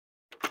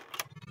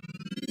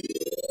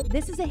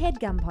This is a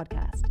HeadGum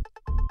podcast.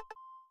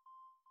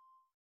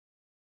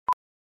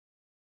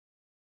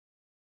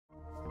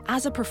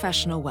 As a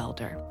professional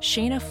welder,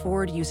 Shayna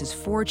Ford uses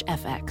Forge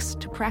FX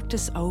to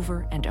practice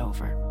over and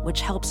over, which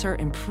helps her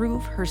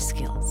improve her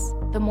skills.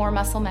 The more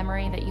muscle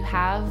memory that you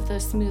have, the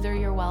smoother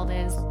your weld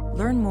is.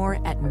 Learn more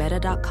at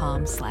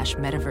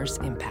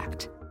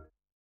meta.com/metaverseimpact.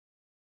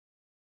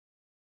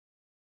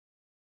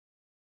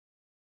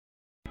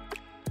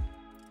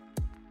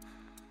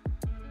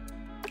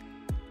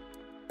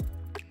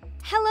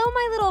 Hello,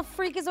 my little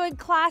freakazoid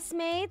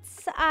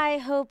classmates. I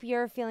hope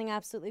you're feeling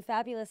absolutely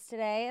fabulous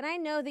today. And I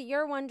know that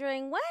you're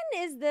wondering, when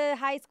is the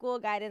high school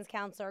guidance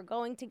counselor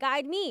going to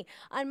guide me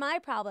on my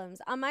problems,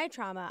 on my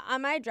trauma,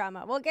 on my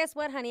drama? Well, guess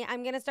what, honey?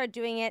 I'm going to start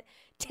doing it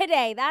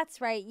today. That's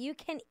right. You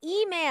can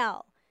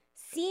email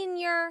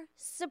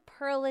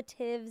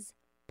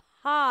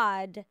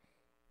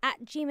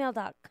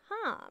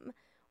seniorsuperlativespod@gmail.com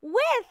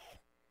with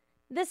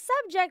the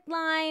subject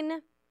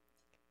line,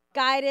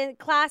 guidance,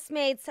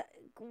 classmates.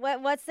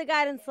 What's the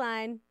guidance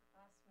line?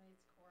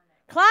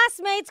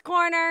 Classmates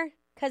Corner.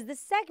 Because this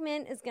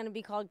segment is going to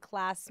be called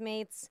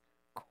Classmates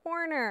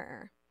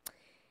Corner.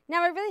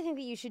 Now, I really think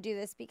that you should do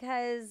this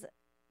because,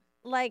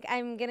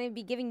 I'm going to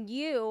be giving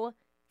you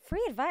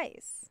free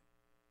advice.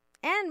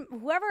 And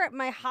whoever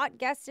my hot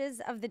guest is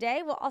of the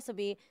day will also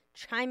be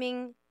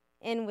chiming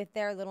in with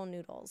their little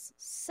noodles.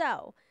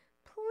 So,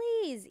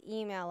 please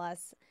email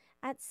us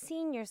at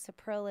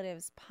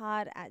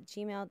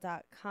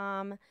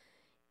seniorsuperlativespod@gmail.com.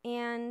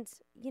 And,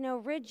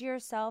 rid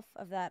yourself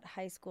of that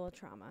high school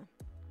trauma.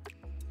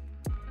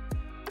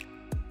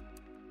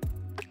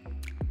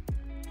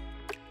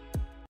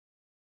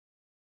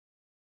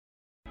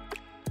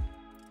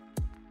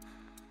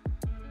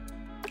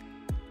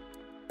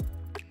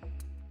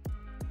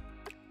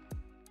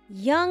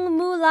 Young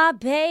Moolah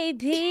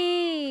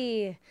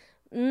baby.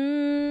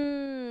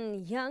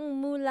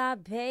 Young Moolah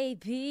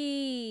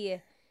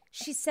baby.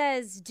 She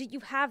says, do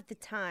you have the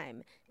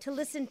time to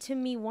listen to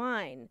me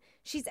whine?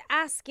 She's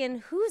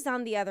asking who's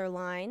on the other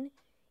line.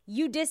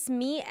 You diss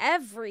me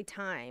every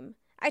time.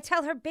 I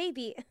tell her,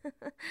 baby,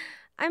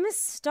 I'm a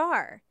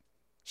star.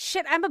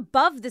 Shit, I'm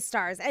above the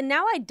stars. And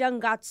now I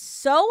done got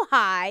so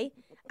high,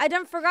 I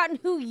done forgotten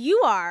who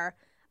you are.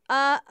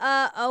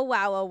 Oh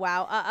wow, oh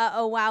wow,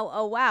 oh wow,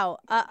 oh wow,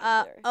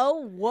 oh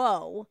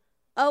whoa,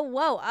 oh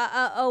whoa,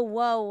 oh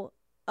whoa,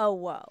 oh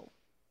whoa.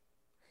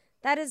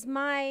 That is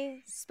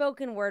my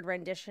spoken word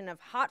rendition of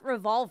Hot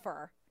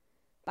Revolver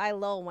by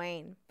Lil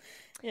Wayne.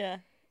 Yeah,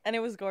 and it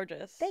was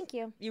gorgeous. Thank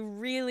you. You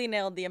really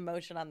nailed the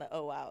emotion on the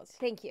oh wows.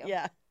 Thank you.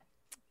 Yeah.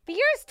 The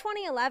year is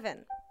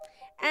 2011,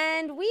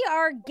 and we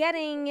are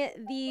getting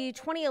the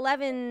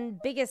 2011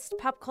 biggest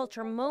pop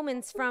culture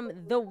moments from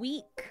The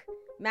Week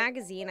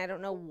magazine. I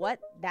don't know what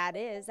that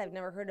is. I've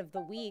never heard of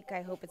The Week.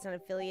 I hope it's not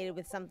affiliated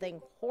with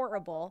something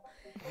horrible,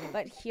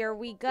 but here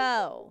we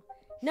go.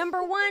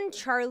 Number 1,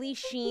 Charlie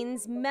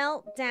Sheen's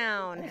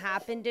meltdown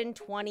happened in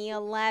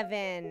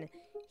 2011.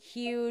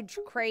 Huge,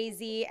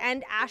 crazy,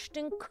 and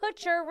Ashton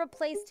Kutcher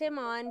replaced him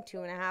on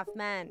 2.5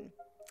 Men.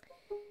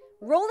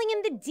 Rolling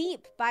in the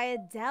Deep by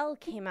Adele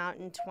came out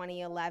in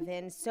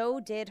 2011. So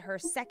did her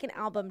second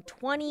album,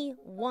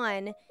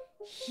 21.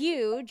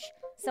 Huge.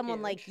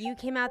 Someone Like You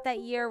came out that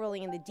year,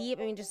 Rolling in the Deep.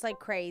 I mean, just like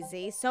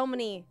crazy. So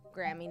many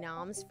Grammy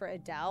noms for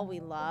Adele. We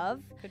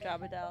love. Good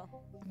job, Adele.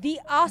 The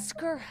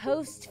Oscar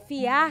host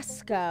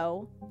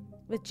fiasco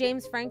with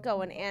James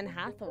Franco and Anne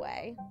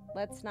Hathaway.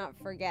 Let's not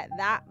forget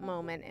that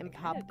moment in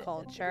pop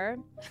culture.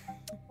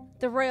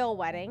 The royal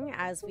wedding,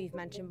 as we've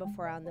mentioned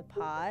before on the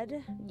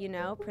pod.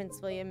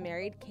 Prince William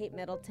married Kate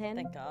Middleton.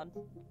 Thank God.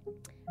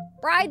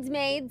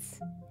 Bridesmaids.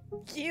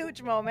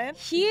 Huge moment.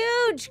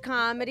 Huge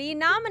comedy.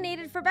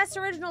 Nominated for Best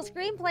Original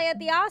Screenplay at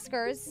the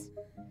Oscars.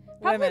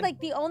 Probably Women.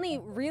 the only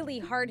really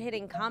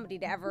hard-hitting comedy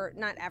to ever,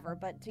 not ever,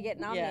 but to get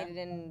nominated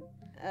in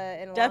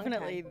a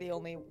Definitely long time. the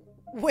only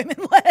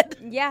women-led.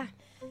 Yeah.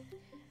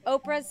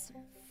 Oprah's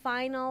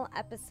final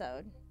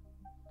episode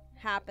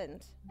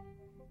happened.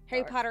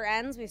 Harry Potter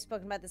ends. We've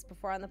spoken about this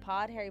before on the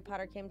pod. Harry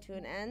Potter came to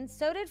an end.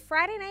 So did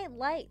Friday Night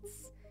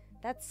Lights.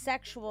 That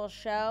sexual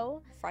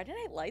show. Friday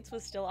Night Lights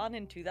was still on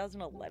in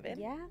 2011?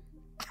 Yeah.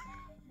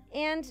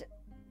 And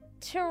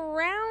to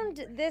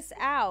round this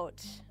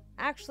out,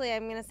 actually,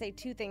 I'm going to say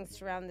 2 things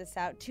to round this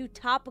out. 2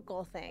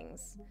 topical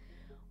things.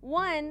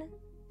 1,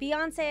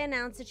 Beyonce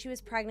announced that she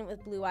was pregnant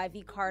with Blue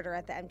Ivy Carter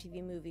at the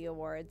MTV Movie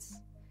Awards.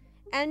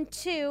 And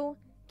 2,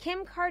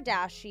 Kim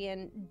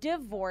Kardashian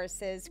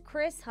divorces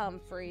Chris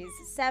Humphries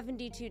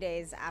 72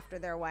 days after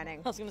their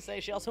wedding. I was going to say,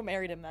 she also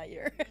married him that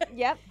year.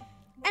 Yep.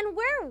 And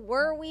where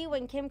were we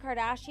when Kim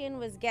Kardashian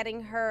was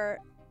getting her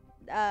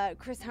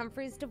Chris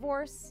Humphries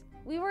divorce?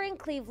 We were in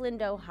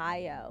Cleveland,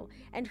 Ohio.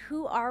 And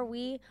who are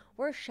we?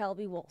 We're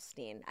Shelby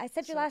Wolstein. I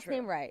said your last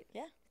name right.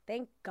 Yeah.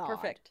 Thank God.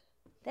 Perfect.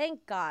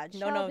 Thank God.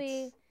 No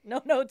Shelby, notes.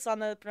 No notes on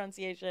the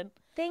pronunciation.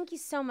 thank you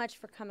so much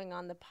for coming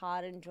on the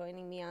pod and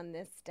joining me on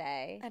this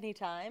day.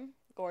 Anytime.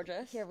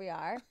 Gorgeous. Here we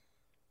are.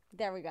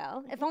 There we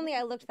go. If only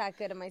I looked that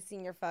good in my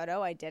senior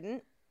photo. I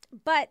didn't.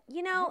 But, I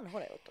don't know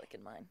what I looked like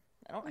in mine.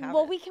 I don't have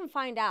Well, it. we can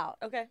find out.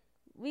 Okay.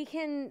 We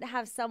can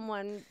have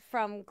someone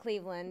from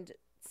Cleveland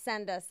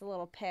send us a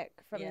little pic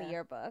from the Yeah.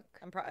 yearbook.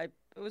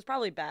 It was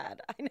probably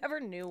bad. I never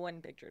knew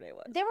when picture day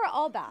was. They were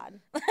all bad.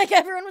 Like,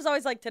 everyone was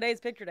always like, today's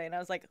picture day. And I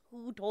was like,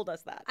 who told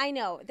us that? I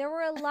know. There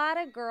were a lot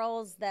of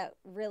girls that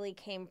really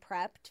came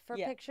prepped for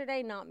Yeah. picture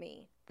day, not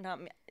me.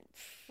 Not me.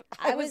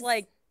 I I was was-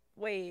 like,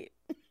 wait.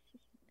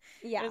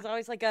 Yeah. It was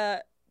always like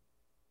a,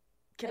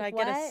 can Like, I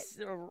get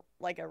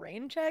what? a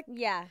rain check?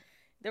 Yeah.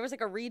 There was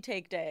like a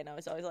retake day. And I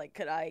was always like,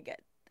 could I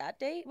get that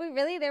date? Wait,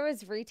 really? There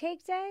was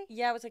retake day?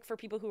 Yeah, it was like for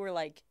people who were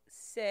like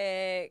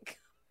sick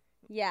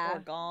Yeah. or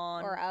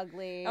gone. Or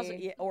ugly. Also,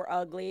 yeah, or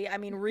ugly. I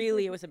mean,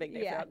 really, it was a big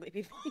day Yeah. for ugly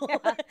people. Yeah.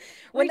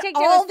 When Retake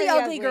day all was for the the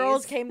ugly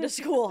girls uglies. came to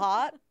school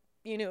hot,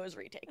 you knew it was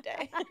retake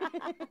day.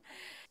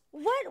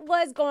 What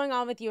was going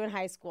on with you in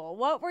high school?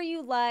 What were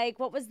you like?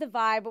 What was the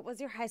vibe? What was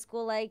your high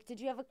school like?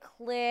 Did you have a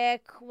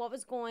clique? What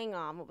was going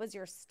on? What was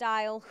your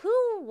style?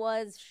 Who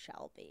was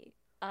Shelby?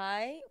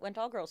 I went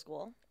to all girls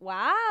school.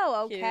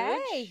 Wow.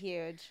 Okay. Huge.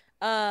 Huge.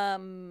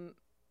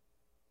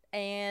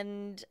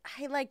 And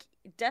I like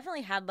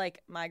definitely had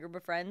like my group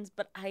of friends,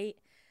 but I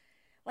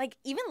like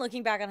even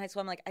looking back on high school,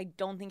 I'm like, I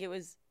don't think it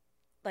was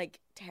like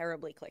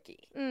terribly cliquey.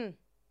 Mm.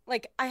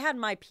 Like I had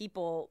my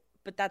people,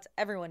 but that's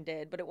everyone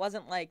did, but it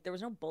wasn't like there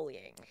was no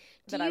bullying Do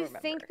that I you remember.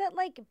 think that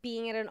like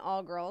being at an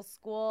all girls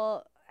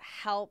school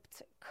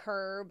helped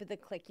curb the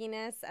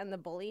clickiness and the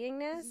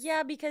bullyingness?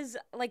 Yeah, because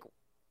like,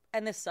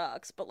 and this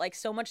sucks, but like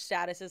so much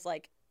status is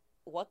like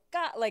what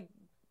got like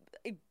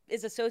it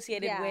is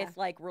associated Yeah. with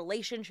like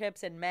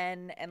relationships and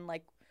men, and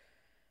like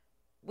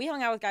we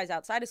hung out with guys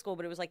outside of school,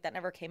 but it was like that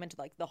never came into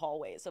like the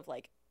hallways of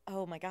like,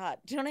 oh my God,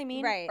 do you know what I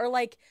mean? Right. Or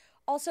like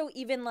also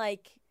even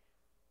like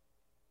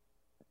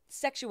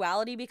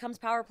sexuality becomes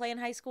power play in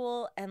high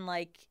school, and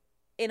like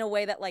in a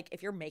way that like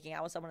if you're making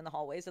out with someone in the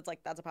hallways, it's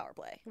like that's a power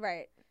play.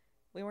 Right.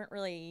 We weren't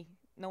really,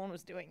 no one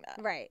was doing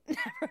that. Right.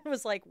 Everyone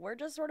was like, we're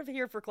just sort of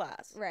here for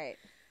class. Right.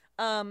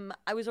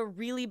 I was a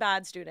really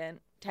bad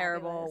student.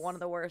 Terrible. Fabulous. One of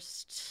the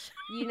worst.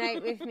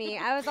 Unite with me.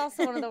 I was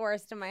also one of the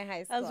worst in my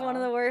high school. I was one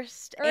of the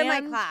worst. Or in my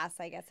and class,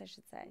 I guess I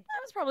should say.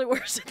 I was probably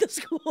worse at the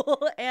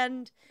school.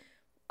 And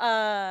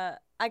I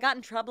got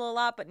in trouble a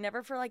lot, but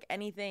never for like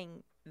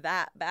anything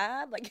that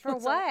bad. Like it For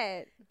was, like,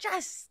 what?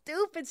 just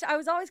stupid. I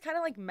was always kind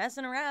of like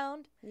messing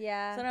around.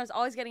 Yeah. So then I was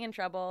always getting in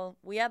trouble.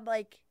 We had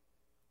like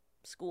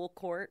school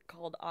court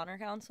called honor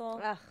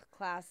council. Ugh,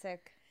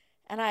 classic.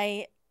 And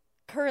I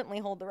currently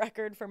hold the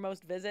record for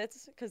most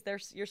visits because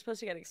you're supposed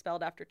to get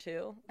expelled after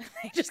 2.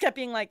 They just kept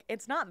being like,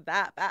 it's not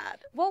that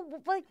bad. Well,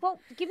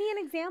 give me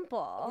an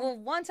example. Well,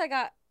 once I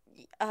got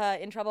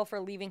in trouble for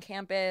leaving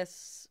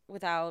campus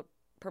without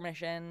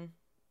permission.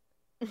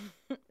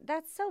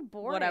 That's so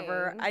boring.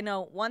 Whatever. I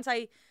know. Once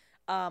I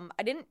got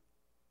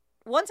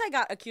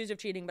accused of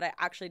cheating, but I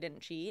actually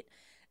didn't cheat.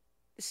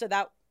 So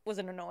that was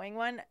an annoying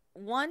one.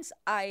 Once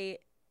I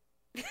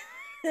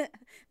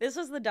this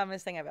was the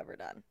dumbest thing I've ever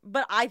done.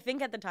 But I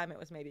think at the time it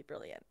was maybe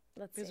brilliant.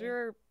 Let's Because see. we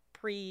were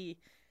pre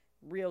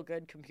real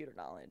good computer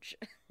knowledge.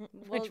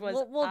 Which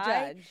was we'll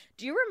judge.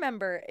 Do you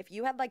remember if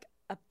you had like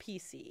a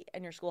PC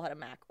and your school had a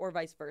Mac or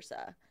vice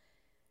versa,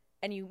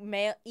 and you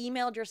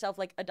emailed yourself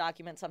like a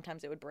document,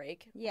 sometimes it would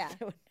break. Yeah.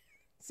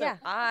 So Yeah.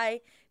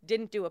 I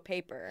didn't do a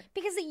paper.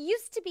 Because it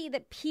used to be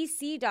that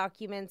PC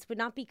documents would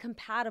not be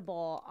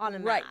compatible on a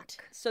Right.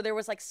 Mac. So there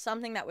was like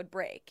something that would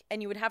break,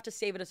 and you would have to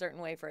save it a certain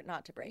way for it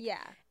not to break.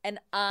 Yeah. And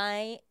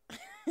I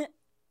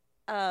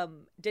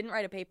didn't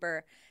write a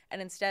paper,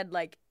 and instead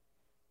like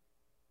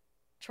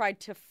tried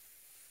to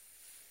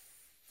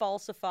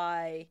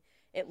falsify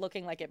it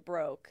looking like it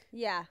broke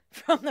Yeah.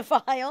 from the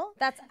file.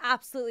 That's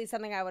absolutely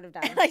something I would have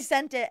done. And I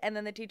sent it, and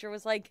then the teacher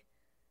was like,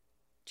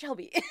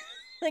 Shelby,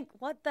 like,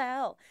 what the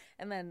hell?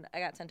 And then I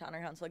got sent to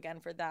honor council again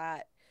for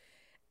that.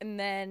 And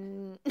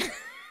then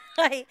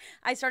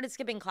I started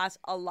skipping class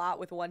a lot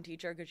with one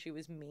teacher because she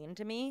was mean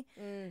to me.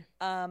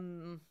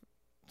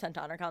 Sent to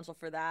honor council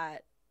for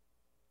that.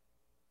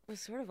 Was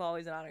sort of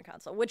always an honor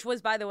council, which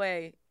was, by the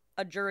way,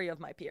 a jury of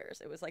my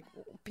peers. It was like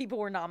people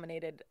were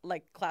nominated,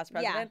 like class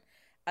president,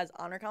 as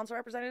honor council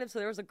representatives. So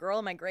there was a girl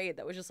in my grade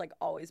that was just like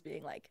always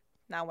being like,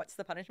 now what's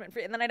the punishment for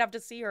you? And then I'd have to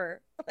see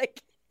her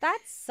like That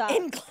sucks.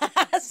 in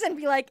class and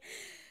be like,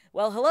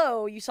 well,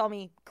 hello, you saw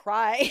me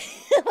cry.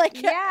 Like,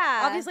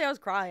 Yeah. obviously I was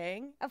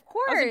crying. Of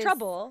course. I was in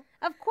trouble.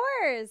 Of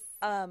course.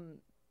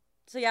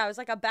 So yeah, I was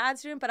like a bad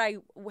student, but I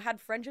had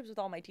friendships with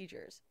all my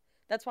teachers.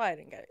 That's why I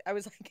didn't get it. I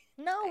was like,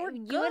 no, we're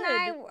good. You and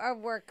I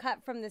were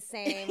cut from the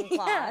same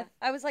cloth. Yeah.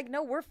 I was like,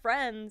 no, we're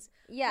friends.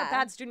 Yeah. I'm a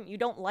bad student. You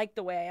don't like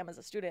the way I am as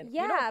a student.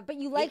 You Yeah, don't but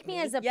you hate like me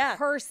as a Yeah.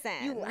 person.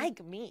 You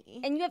like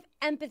me. And you have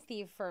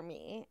empathy for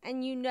me.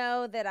 And you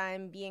know that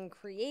I'm being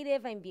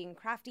creative, I'm being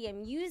crafty,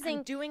 I'm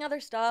I'm doing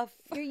other stuff.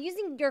 you're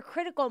using your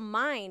critical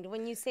mind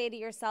when you say to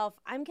yourself,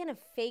 I'm going to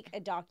fake a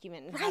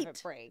document and have it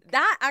break.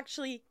 That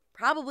actually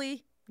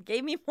probably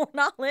gave me more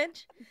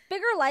knowledge.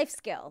 Bigger life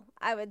skill,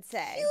 I would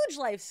say. Huge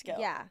life skill.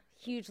 Yeah,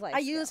 huge life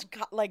I skill. used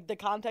like the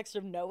context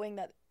of knowing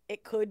that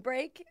it could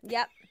break.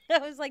 Yep. I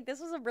was like, this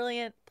was a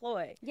brilliant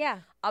ploy. Yeah.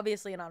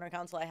 Obviously, in honor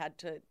council, I had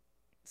to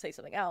say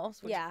something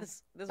else. Which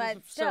this but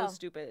was still. so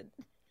stupid.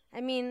 I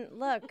mean,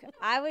 look,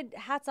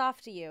 hats off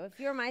to you. If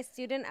you were my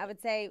student, I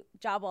would say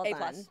job well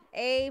done.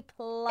 A+.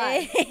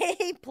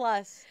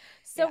 A+.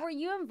 So were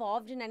you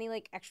involved in any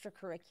like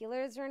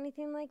extracurriculars or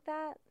anything like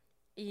that?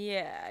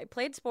 Yeah, I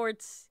played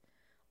sports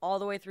all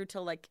the way through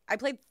till like I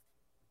played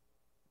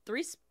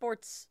 2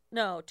 sports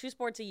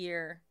a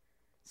year,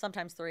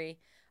 sometimes 3,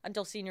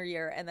 until senior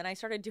year, and then I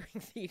started doing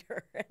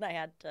theater, and I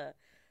had to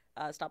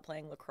stop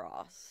playing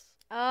lacrosse.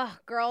 Ugh,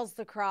 girls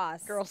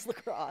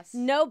lacrosse.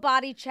 No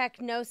body check,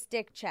 no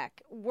stick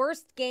check.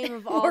 Worst game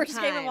of all time.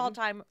 Worst game of all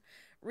time.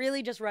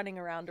 Really just running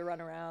around to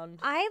run around.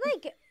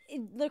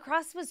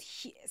 Lacrosse was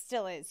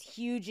still is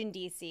huge in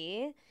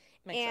DC.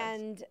 Makes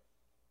sense.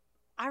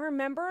 I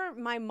remember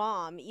my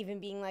mom even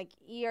being like,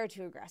 "You're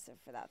too aggressive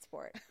for that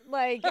sport."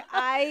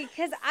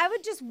 Because I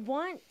would just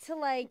want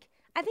to I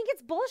think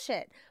it's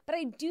bullshit, but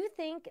I do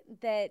think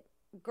that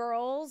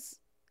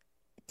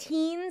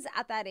teens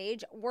at that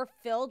age were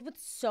filled with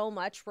so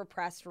much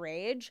repressed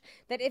rage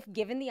that if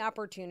given the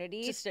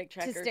opportunity to stick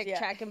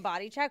check and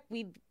body check,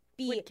 we'd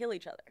kill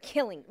each other.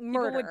 Murder.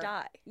 People would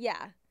die.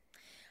 Yeah.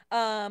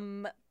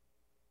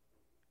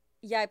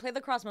 Yeah, I played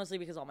lacrosse mostly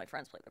because all my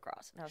friends played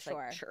lacrosse. And I was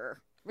like,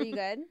 sure. Were you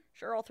good?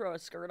 Sure, I'll throw a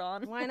skirt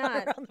on. Why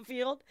not? Around the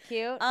field.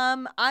 Cute.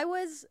 I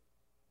was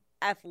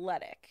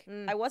athletic.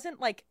 I wasn't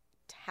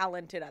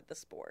talented at the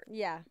sport.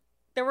 Yeah.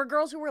 There were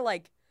girls who were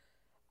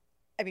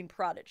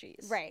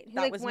prodigies. Right. Who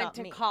that was went not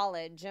to me.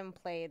 college and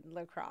played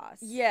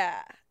lacrosse.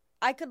 Yeah.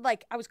 I could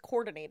I was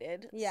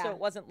coordinated. Yeah. So it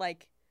wasn't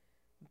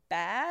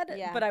bad.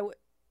 Yeah. But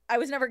I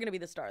was never going to be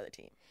the star of the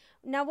team.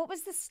 Now, what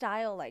was the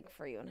style like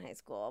for you in high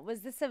school?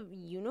 Was this a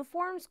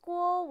uniform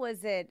school?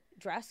 Was it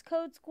dress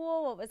code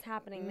school? What was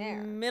happening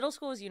there? Middle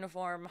school was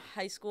uniform.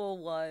 High school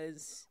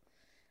was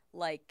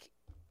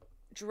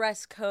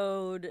dress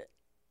code.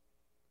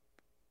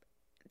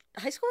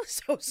 High school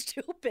was so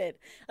stupid.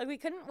 We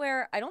couldn't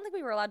wear, I don't think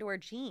we were allowed to wear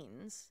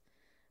jeans,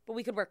 but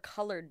we could wear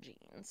colored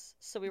jeans.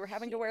 So we were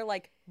having to wear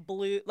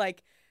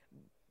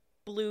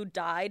blue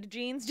dyed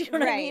jeans. Do you know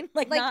what I mean?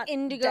 Not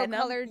indigo denim.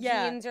 colored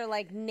jeans or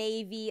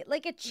navy,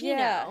 like a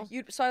chino.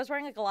 Yeah. So I was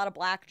wearing a lot of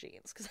black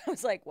jeans because I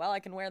was I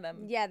can wear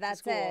them. Yeah,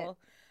 that's to school.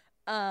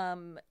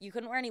 You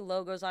couldn't wear any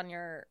logos on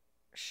your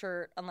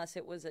shirt unless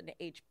it was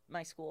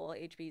my school,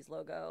 HB's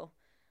logo.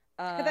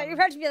 I thought you were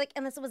about to be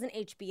unless it was an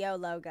HBO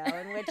logo,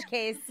 in which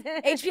case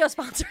HBO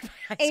sponsored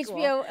by high school.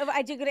 HBO.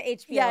 I do go to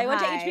HBO. Yeah, I went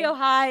to High. HBO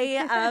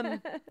High.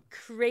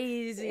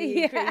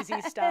 Crazy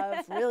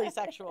stuff, really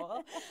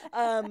sexual.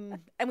 And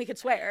we could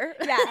swear.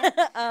 Yeah.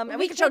 And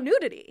we could show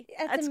nudity.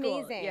 That's at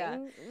amazing. School. Yeah.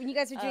 When you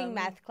guys were doing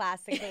meth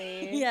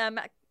classically. Yeah,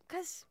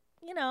 because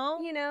there's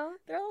a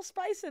little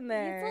spice in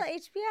there.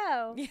 It's a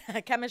little HBO.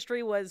 Yeah,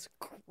 chemistry was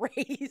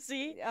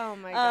crazy. Oh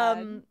my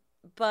god.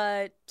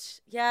 But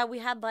yeah, we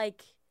had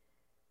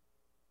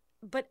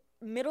But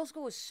middle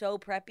school was so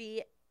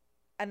preppy,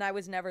 and I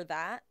was never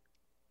that.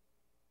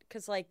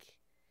 Because,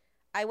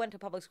 I went to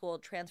public school,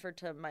 transferred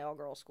to my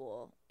all-girls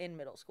school in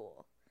middle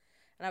school.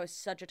 And I was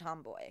such a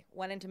tomboy.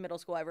 Went into middle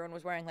school, everyone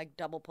was wearing,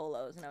 double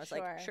polos. And I was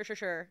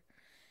sure.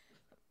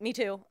 Me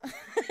too.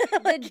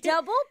 The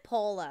double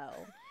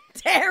polo.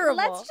 Terrible.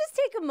 Let's just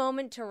take a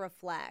moment to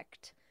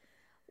reflect.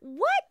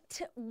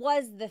 What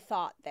was the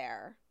thought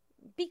there?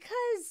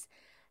 Because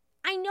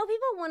I know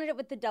people wanted it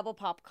with the double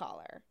pop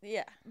collar.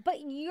 Yeah.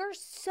 But you're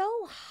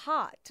so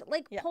hot.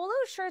 Polo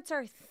shirts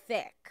are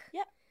thick.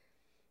 Yeah.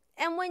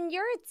 And when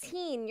you're a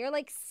teen, you're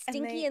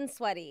stinky and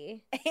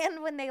sweaty.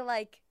 And when they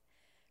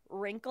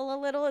wrinkle a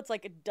little, it's a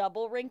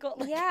double wrinkle.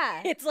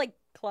 Yeah. It's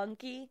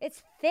clunky.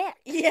 It's thick.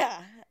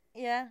 Yeah.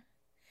 Yeah.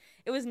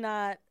 It was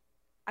not,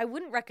 I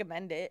wouldn't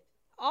recommend it.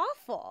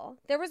 Awful.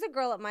 There was a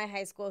girl at my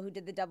high school who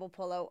did the double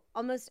polo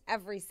almost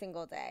every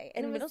single day.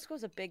 And middle school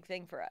was a big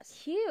thing for us.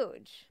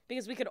 Huge.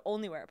 Because we could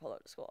only wear a polo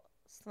to school.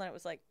 So then it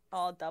was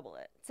I'll double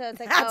it. So it's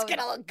that's going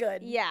to look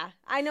good. Yeah.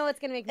 I know it's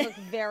going to make me look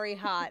very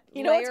hot.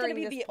 You know what's going to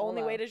be the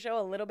only way to show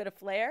a little bit of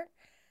flair?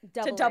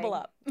 Doubling. To double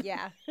up.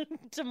 Yeah.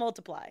 To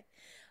multiply.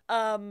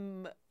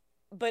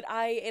 But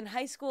in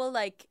high school,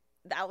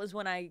 that was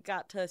when I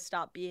got to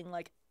stop being,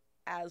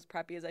 as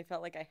preppy as I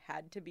felt like I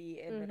had to be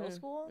in middle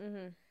school.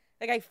 Mm-hmm.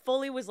 I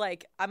fully was I'm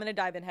going to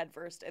dive in head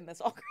first in this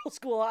all-girl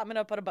school. I'm going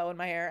to put a bow in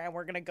my hair, and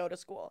we're going to go to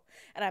school.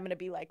 And I'm going to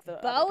be the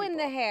bow in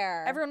the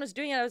hair. Everyone was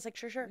doing it. I was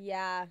sure.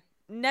 Yeah.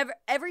 Never.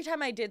 Every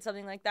time I did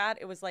something like that,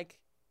 it was like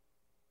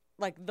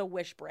the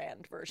Wish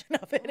brand version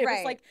of it. It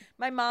was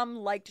my mom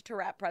liked to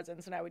wrap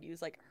presents, and I would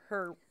use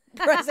her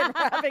present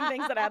wrapping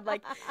things that had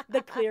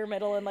the clear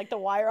middle and the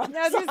wire on the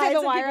sides. I was going to say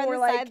the wire on the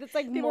side that's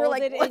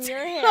molded in your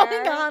hair. What's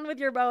going on with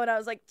your bow? And I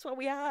was that's what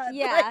we had.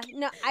 Yeah,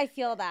 no, I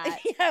feel that.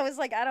 Yeah, I was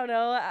I don't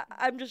know.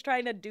 I'm just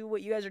trying to do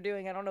what you guys are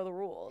doing. I don't know the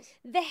rules.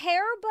 The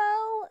hair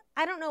bow,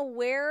 I don't know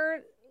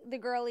where the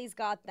girlies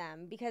got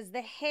them because the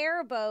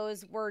hair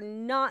bows were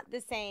not the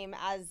same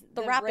as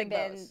the wrapping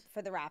ribbon bows.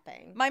 For the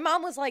wrapping. My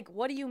mom was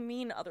what do you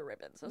mean other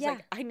ribbons? I was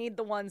I need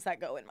the ones that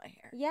go in my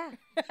hair. Yeah.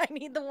 I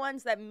need the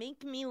ones that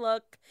make me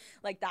look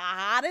like the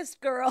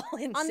hottest girl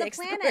in on 6th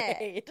the planet.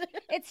 grade.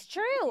 It's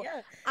true.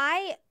 Yeah.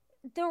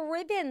 the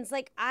ribbons,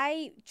 like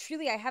I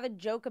have a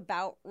joke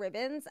about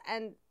ribbons,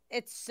 and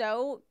it's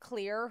so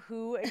clear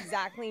who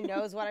exactly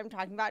knows what I'm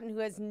talking about and who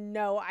has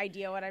no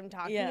idea what I'm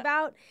talking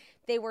about.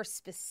 They were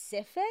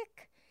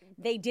specific.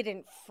 They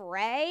didn't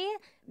fray.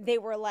 They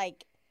were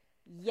like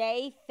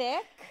yay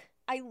thick.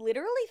 I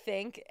literally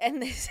think,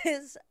 and this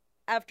is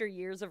after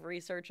years of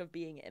research of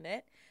being in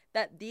it,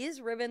 that these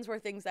ribbons were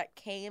things that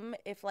came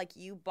if like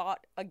you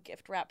bought a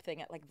gift wrap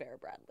thing at like Vera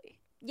Bradley.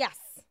 Yes.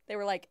 They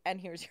were like, and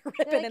here's your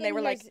ribbon. Like, and they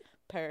were like,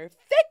 perfect.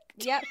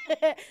 Yep.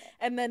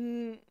 And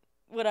then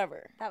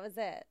whatever. That was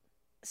it.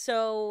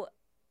 So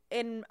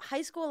in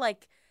high school,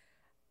 like,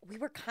 we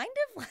were kind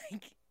of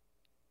like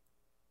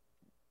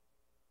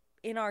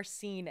in our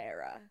scene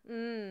era.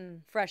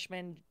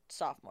 Freshman,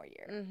 sophomore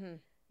year. Mm-hmm.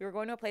 We were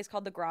going to a place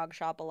called the Grog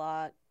Shop a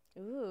lot.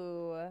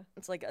 Ooh.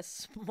 It's like a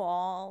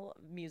small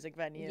music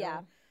venue. Yeah.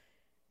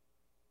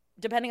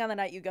 Depending on the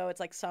night you go, it's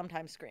like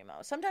sometimes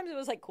screamo. Sometimes it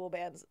was like cool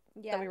bands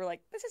that we were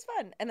like, this is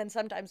fun. And then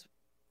sometimes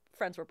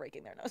friends were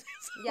breaking their noses.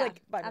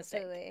 Like by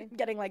mistake.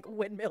 Getting like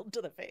windmilled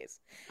to the face.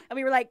 And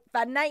we were like,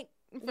 fun night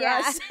for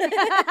us.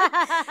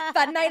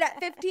 Fun night at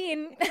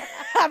 15.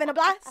 Having a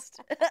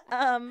blast.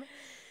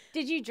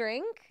 Did you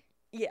drink?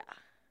 Yeah.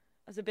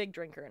 I was a big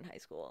drinker in high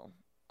school.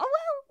 Oh,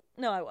 well.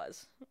 No, I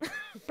was.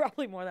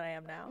 Probably more than I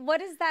am now. What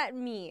does that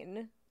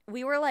mean?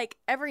 We were like,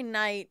 every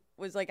night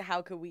was like,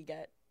 how could we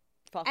get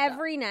fucked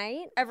Every up?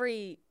 night?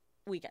 Every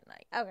weekend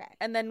night. Okay.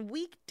 And then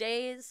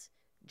weekdays,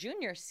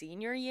 junior,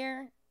 senior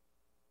year,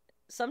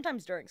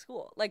 sometimes during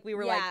school. Like we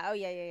were like, oh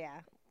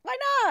yeah. Why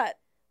not?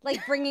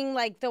 Like bringing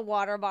like the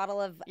water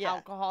bottle of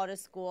alcohol to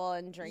school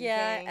and drinking.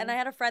 Yeah, and I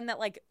had a friend that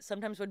like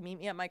sometimes would meet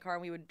me at my car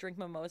and we would drink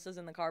mimosas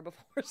in the car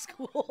before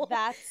school.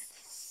 That's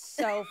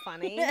so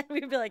funny. And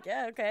we'd be like,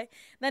 yeah, okay.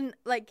 Then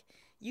like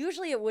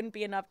usually it wouldn't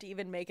be enough to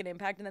even make an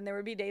impact, and then there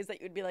would be days that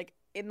you would be like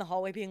in the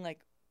hallway being like,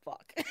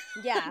 fuck.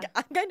 Yeah. Like,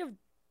 I'm kind of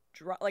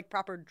drunk, like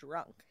proper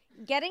drunk.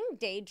 Getting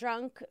day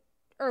drunk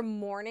or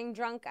morning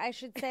drunk, I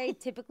should say,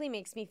 typically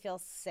makes me feel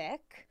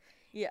sick.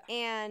 Yeah.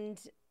 And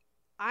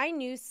I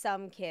knew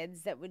some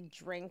kids that would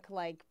drink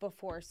like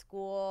before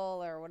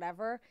school or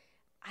whatever.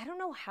 I don't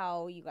know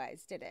how you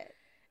guys did it.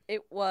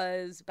 It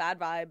was bad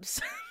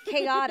vibes.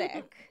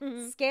 Chaotic.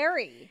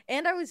 Scary.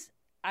 And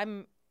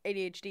I'm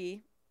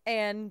ADHD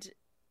and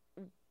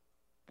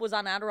was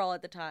on Adderall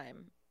at the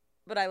time,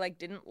 but I like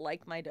didn't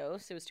like my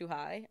dose. It was too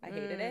high. I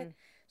hated it.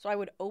 So I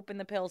would open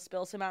the pill,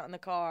 spill some out in the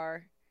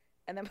car,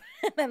 and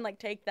then like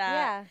take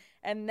that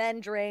and then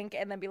drink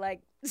and then be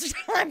like, it's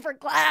time for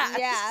class.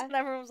 Yeah. And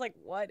everyone was like,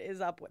 what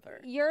is up with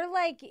her?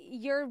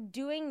 You're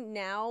doing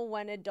now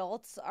when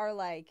adults are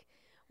like,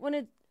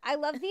 I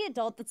love the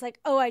adult that's like,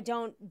 oh, I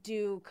don't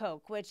do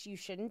coke, which you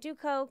shouldn't do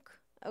coke.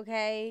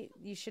 Okay,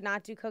 you should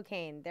not do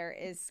cocaine. There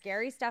is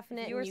scary stuff in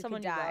it. If you or and you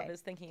someone could you die. love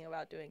is thinking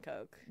about doing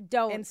coke,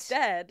 don't.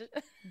 Instead,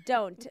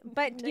 don't.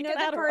 But you know an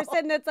the Adderall.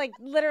 person that's like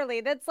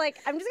literally that's like,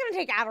 I'm just gonna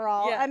take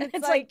Adderall, yeah, and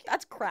it's like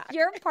that's crack.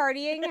 You're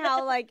partying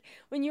how like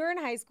when you were in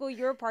high school,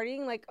 you were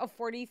partying like a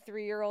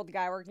 43-year-old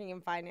guy working in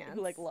finance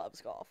who like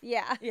loves golf.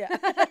 Yeah, yeah.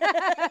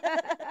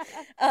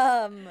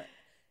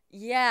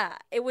 Yeah.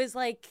 It was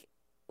like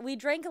we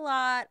drank a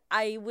lot.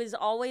 I was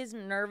always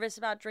nervous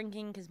about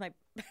drinking because my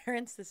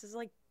parents. This is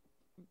like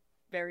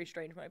very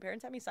strange. My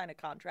parents had me sign a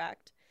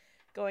contract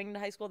going into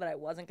high school that I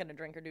wasn't going to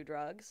drink or do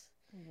drugs.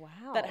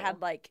 Wow. That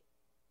had like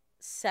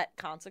set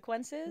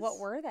consequences. What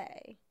were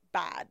they?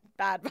 Bad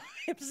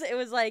vibes. It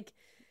was like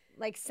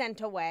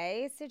sent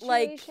away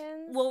situations. Like,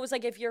 well, it was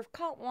like if you're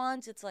caught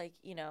once, it's like,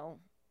 you know,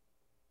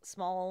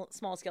 small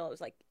scale. It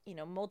was like, you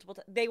know, multiple.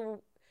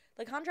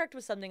 The contract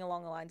was something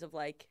along the lines of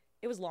like,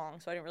 it was long,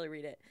 so I didn't really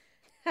read it.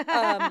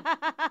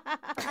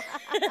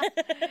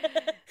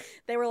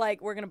 They were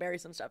like, we're gonna bury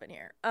some stuff in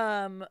here.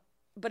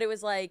 But it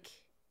was like,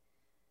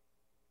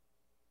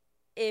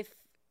 if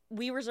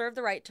we reserve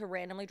the right to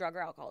randomly drug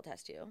or alcohol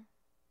test you,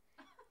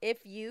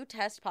 if you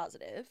test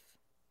positive,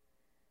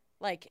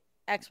 like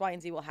X, Y,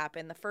 and Z will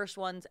happen. The first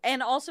ones,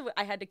 and also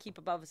I had to keep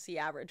above a C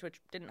average,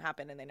 which didn't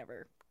happen, and they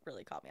never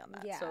really caught me on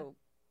that. Yeah. So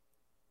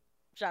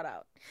shout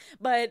out.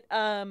 But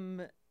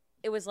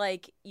it was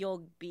like,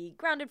 you'll be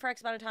grounded for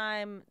X amount of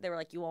time. They were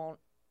like, you won't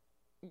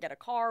get a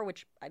car,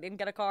 which I didn't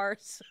get a car,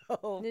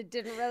 so it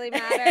didn't really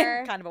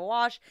matter. Kind of a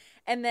wash.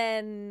 And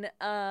then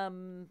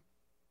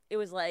it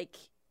was like,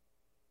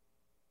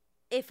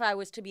 if I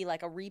was to be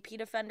like a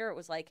repeat offender, it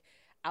was like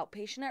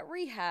outpatient at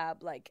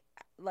rehab, like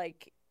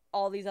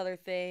all these other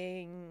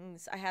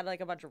things. I had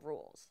like a bunch of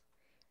rules.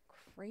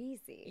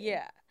 Crazy.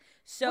 Yeah.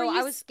 So were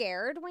you I was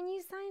scared when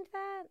you signed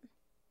that?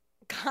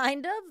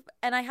 Kind of.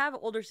 And I have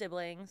older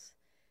siblings,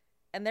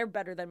 and they're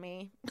better than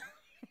me.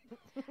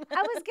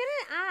 I was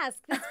gonna ask.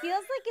 This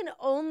feels like an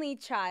only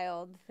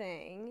child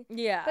thing.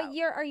 Yeah. But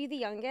are you the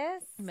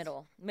youngest?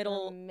 Middle.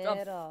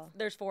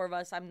 There's 4 of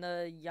us. I'm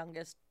the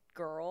youngest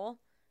girl.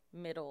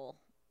 Middle.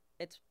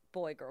 It's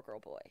boy, girl, girl,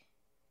 boy.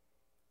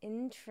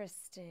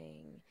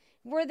 Interesting.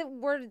 Were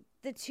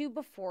the 2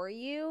 before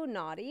you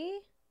naughty?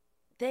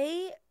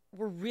 They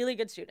were really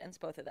good students,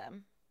 both of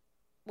them,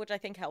 which I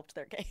think helped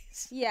their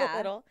case. Yeah. A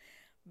little.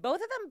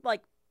 Both of them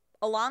like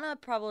Alana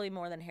probably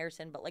more than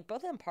Harrison, but like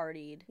both of them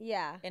partied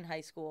Yeah. in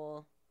high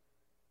school.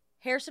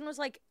 Harrison was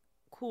like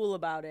cool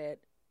about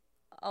it.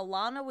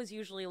 Alana was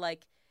usually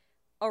like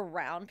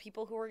around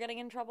people who were getting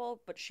in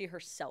trouble, but she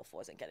herself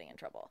wasn't getting in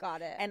trouble.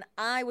 Got it. And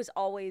I was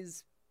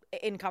always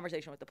in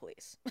conversation with the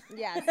police.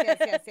 Yes.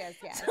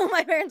 So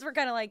my parents were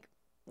kind of like,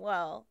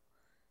 well,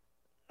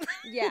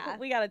 Yeah.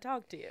 we got to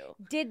talk to you.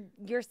 Did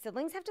your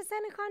siblings have to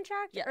sign a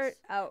contract? Yes.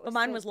 Oh, But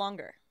mine so- was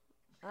longer.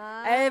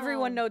 Oh.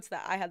 Everyone notes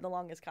that I had the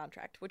longest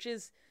contract, which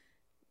is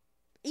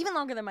even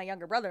longer than my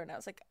younger brother. And I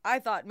was like, I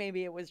thought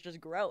maybe it was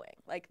just growing.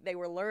 Like they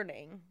were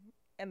learning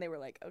and they were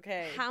like,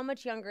 okay. How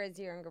much younger is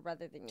your younger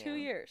brother than you? 2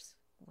 years.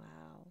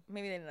 Wow.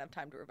 Maybe they didn't have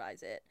time to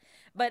revise it.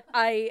 But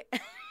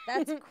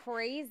That's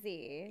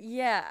crazy.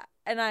 Yeah.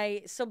 And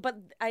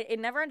it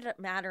never ended up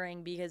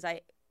mattering because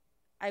I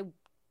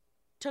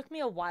took me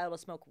a while to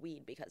smoke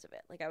weed because of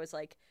it. Like I was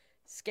like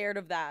scared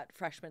of that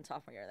freshman,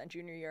 sophomore year. And then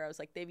junior year, I was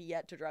like, they've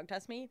yet to drug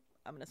test me.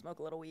 I'm going to smoke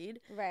a little weed.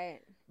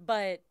 Right.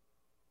 But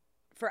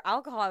for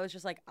alcohol, I was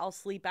just like, I'll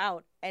sleep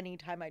out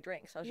anytime I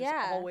drink. So I was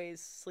just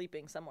always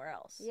sleeping somewhere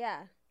else.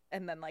 Yeah.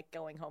 And then like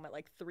going home at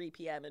like 3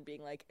 p.m. and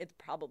being like, it's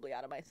probably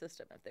out of my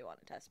system if they want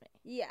to test me.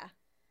 Yeah.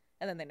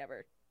 And then they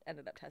never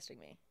ended up testing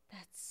me.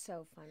 That's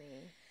so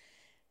funny.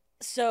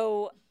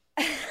 So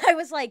I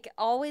was like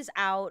always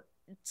out,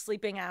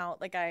 sleeping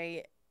out.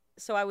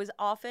 So I was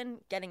often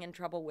getting in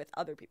trouble with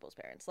other people's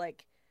parents.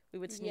 Like we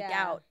would sneak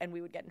out and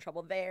we would get in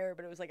trouble there,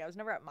 but it was like I was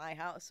never at my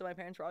house. So my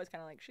parents were always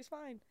kind of like, she's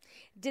fine.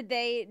 Did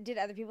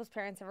other people's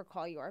parents ever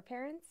call your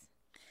parents?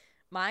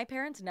 My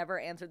parents never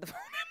answered the phone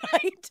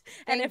at night.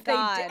 Thank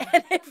God.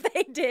 And if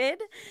they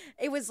did,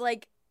 it was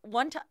like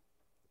one time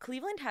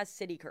Cleveland has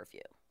city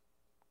curfew.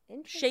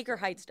 Shaker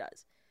Heights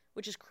does,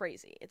 which is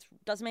crazy. It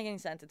doesn't make any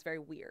sense. It's very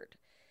weird.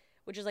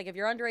 Which is like if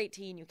you're under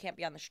 18, you can't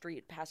be on the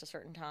street past a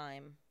certain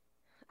time.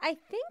 I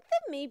think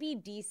that maybe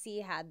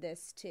DC had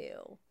this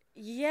too.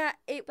 Yeah,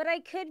 but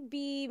I could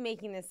be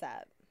making this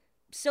up.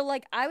 So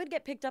like I would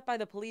get picked up by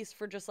the police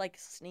for just like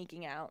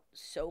sneaking out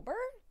sober.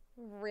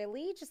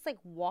 Really? Just like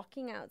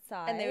walking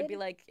outside? And they would be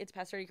like, it's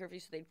past 30 curfew,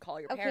 so they'd call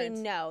your parents.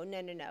 Okay,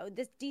 no.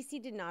 This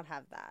DC did not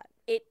have that.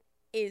 It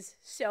is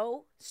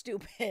so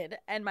stupid.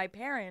 And my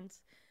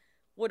parents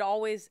would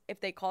always, if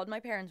they called my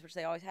parents, which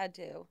they always had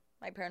to,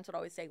 my parents would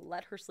always say,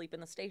 let her sleep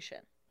in the station.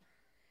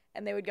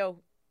 And they would go,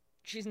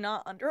 she's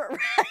not under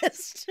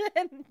arrest.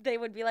 And they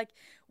would be like,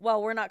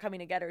 well, we're not coming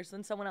to get her. So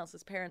then someone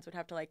else's parents would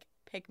have to like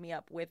pick me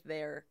up with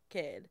their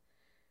kid.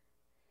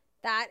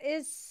 That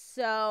is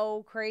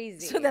so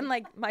crazy. So then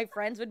like my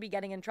friends would be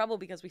getting in trouble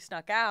because we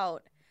snuck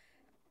out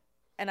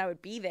and I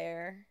would be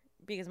there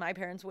because my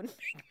parents wouldn't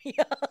pick me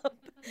up.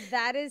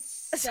 That is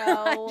so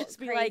I'd just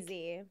be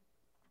crazy. Like,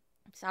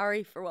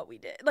 sorry for what we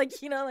did.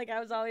 Like, you know, like I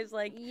was always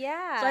like,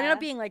 yeah. So I ended up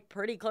being like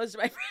pretty close to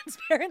my friends'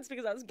 parents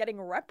because I was getting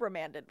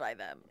reprimanded by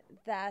them.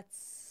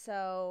 That's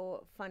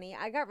so funny.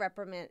 I got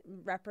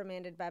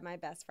reprimanded by my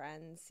best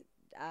friend's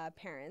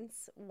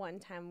parents one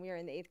time. We were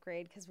in the 8th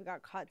grade because we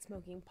got caught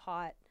smoking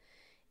pot.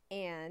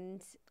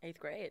 And 8th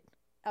grade.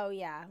 Oh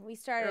yeah, we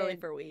started early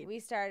for weed. We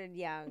started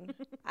young.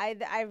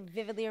 I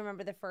vividly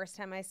remember the first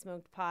time I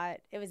smoked pot.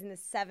 It was in the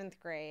 7th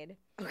grade.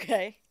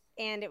 Okay.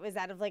 And it was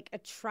out of like a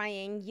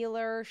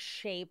triangular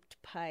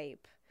shaped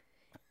pipe.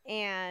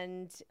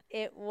 And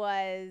it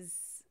was,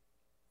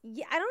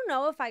 I don't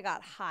know if I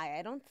got high.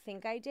 I don't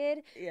think I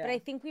did. Yeah. But I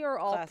think we were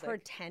all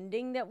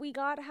pretending that we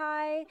got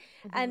high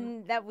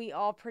and that we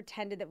all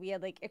pretended that we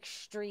had like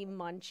extreme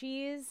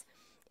munchies.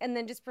 And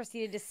then just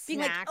proceeded to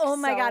snack like, oh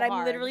my God, hard.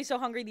 I'm literally so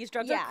hungry. These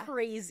drugs are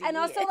crazy. And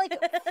also like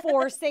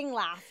forcing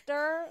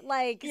laughter,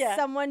 like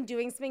someone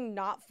doing something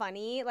not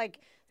funny, like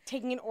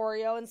taking an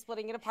Oreo and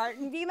splitting it apart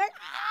and being like,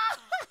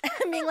 ah!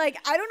 I mean, like,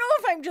 I don't know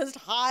if I'm just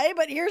high,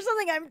 but here's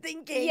something I'm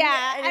thinking.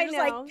 Yeah, and I just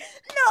know. Like,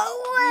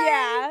 no way.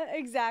 Yeah,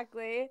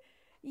 exactly.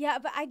 Yeah,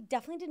 but I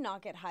definitely did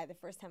not get high the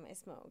first time I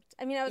smoked.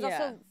 I mean, I was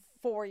also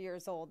 4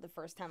 years old the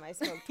first time I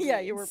smoked weed. Yeah,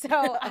 you were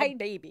so a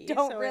baby.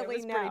 Don't so really it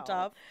was know. Pretty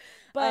tough.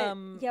 But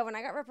yeah, when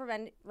I got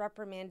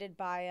reprimanded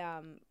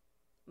by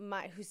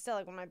who's still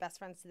like one of my best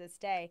friends to this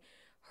day,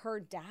 her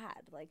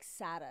dad like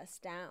sat us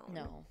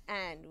down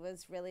and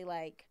was really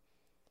like,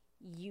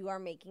 you are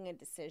making a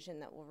decision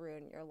that will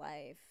ruin your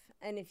life.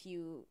 And if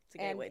you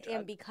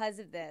and because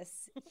of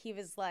this, he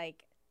was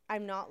like,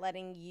 I'm not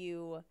letting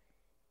you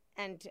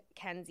and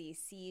Kenzie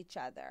see each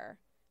other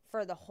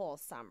for the whole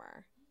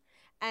summer.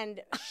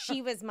 And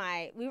she was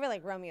we were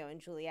like Romeo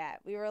and Juliet.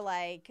 We were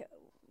like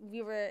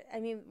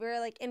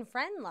in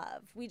friend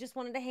love. We just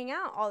wanted to hang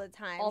out all the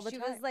time. She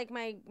was like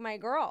my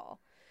girl.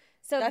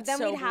 So then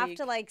we'd have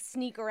to like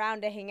sneak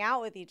around to hang out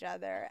with each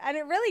other. And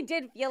it really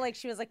did feel like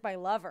she was like my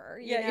lover,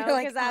 you know?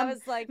 Because I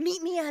was like,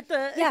 meet me at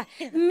the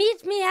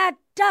meet me at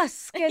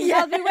dusk and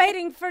I'll be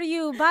waiting for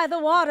you by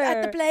the water.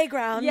 At the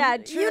playground. Yeah,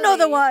 truly. You know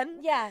the one.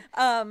 Yeah.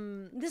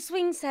 The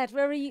swing set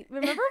where remember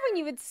when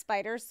you would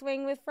spider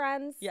swing with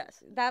friends?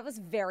 Yes. That was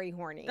very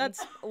horny.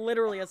 That's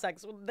literally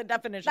the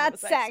definition of a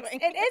sex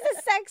swing. It is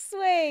a sex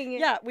swing.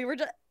 Yeah, we were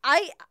just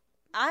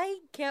I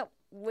can't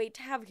wait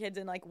to have kids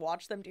and like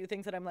watch them do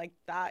things that I'm like,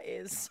 that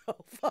is so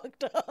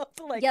fucked up.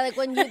 Like, yeah, like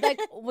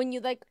when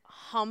you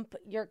hump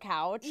your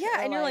couch.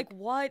 yeah, and you're like,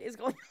 what is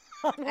going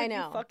on? I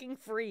know. You fucking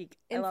freak.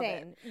 I love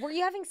it. Insane. Were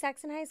you having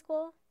sex in high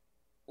school?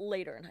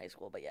 Later in high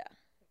school, but yeah.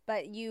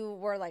 But you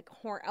were like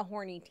a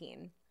horny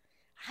teen.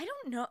 I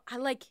don't know.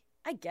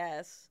 I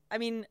guess. I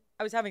mean,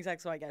 I was having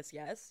sex, so I guess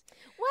yes.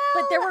 Well,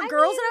 but there were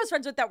girls that I was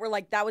friends with that were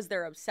like, that was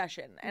their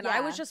obsession. And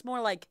I was Yeah. just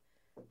more like,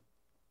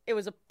 it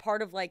was a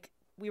part of like,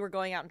 we were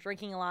going out and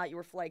drinking a lot. You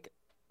were like,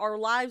 our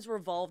lives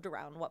revolved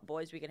around what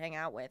boys we could hang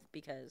out with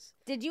because.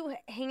 Did you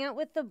hang out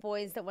with the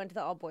boys that went to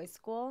the all boys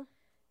school?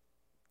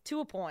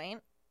 To a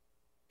point.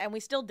 And we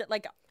still did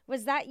like.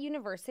 Was that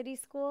university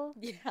school?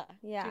 Yeah.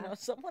 Yeah. Do you know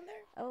someone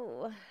there?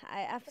 Oh,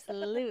 I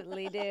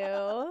absolutely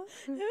do.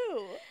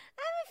 Who?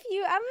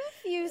 I'm a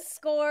few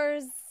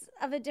scores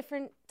of a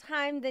different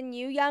time than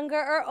you, younger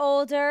or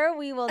older.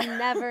 We will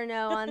never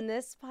know on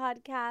this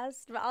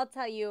podcast, but I'll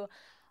tell you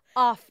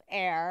off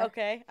air.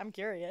 Okay, I'm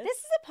curious. This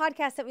is a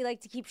podcast that we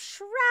like to keep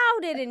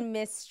shrouded in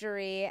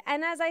mystery.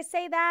 And as I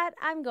say that,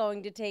 I'm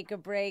going to take a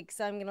break.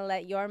 So I'm going to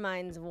let your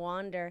minds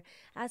wander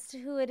as to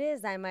who it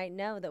is I might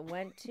know that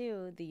went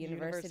to the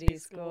university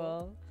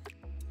school.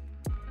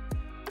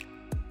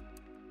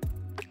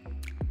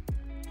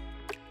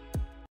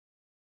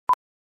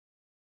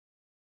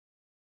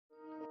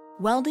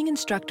 Welding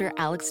instructor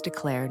Alex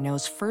DeClaire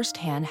knows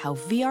firsthand how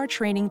VR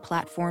training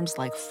platforms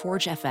like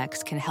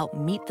ForgeFX can help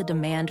meet the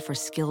demand for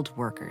skilled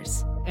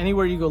workers.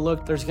 Anywhere you go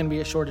look, there's going to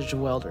be a shortage of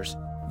welders.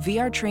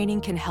 VR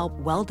training can help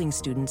welding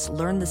students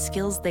learn the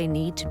skills they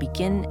need to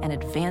begin and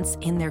advance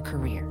in their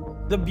career.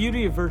 The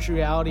beauty of virtual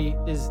reality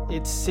is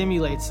it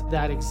simulates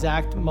that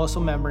exact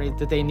muscle memory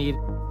that they need.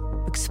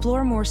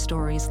 Explore more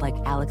stories like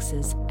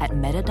Alex's at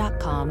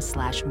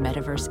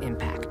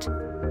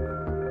meta.com/metaverseimpact.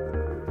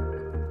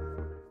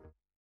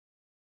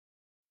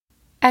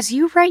 As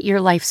you write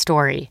your life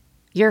story,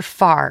 you're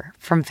far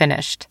from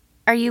finished.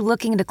 Are you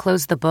looking to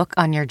close the book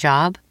on your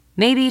job?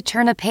 Maybe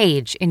turn a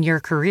page in your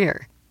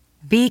career?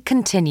 Be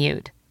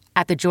continued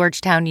at the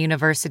Georgetown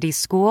University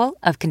School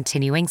of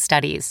Continuing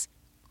Studies.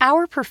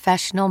 Our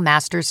professional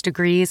master's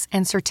degrees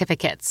and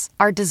certificates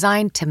are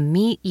designed to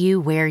meet you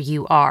where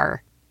you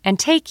are and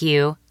take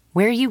you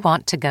where you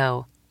want to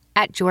go.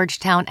 At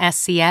Georgetown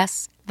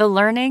SCS, the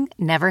learning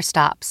never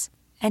stops,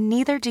 and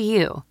neither do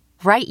you.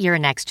 Write your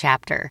next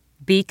chapter.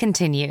 Be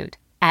continued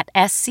at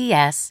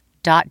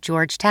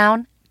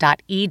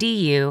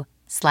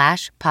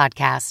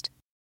scs.georgetown.edu/podcast.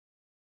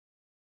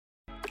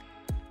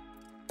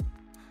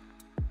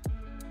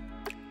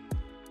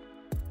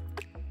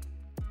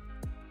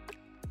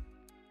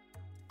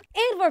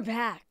 And we're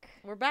back.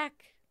 We're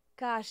back.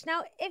 Gosh,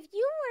 now if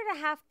you were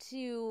to have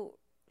to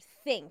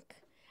think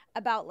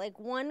about like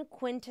one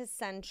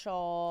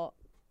quintessential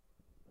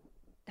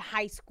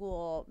high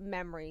school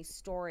memory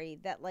story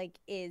that like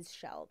is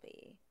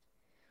Shelby,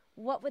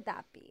 what would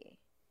that be?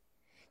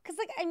 Because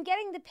like I'm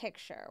getting the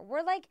picture.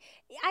 We're like,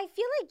 I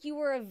feel like you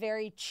were a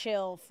very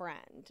chill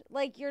friend.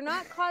 Like you're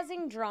not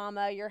causing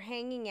drama. You're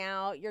hanging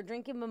out. You're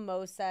drinking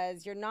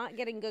mimosas. You're not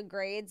getting good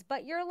grades,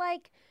 but you're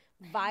like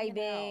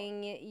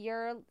vibing.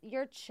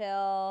 You're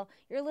chill.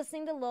 You're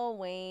listening to Lil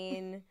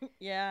Wayne.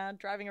 Yeah,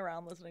 driving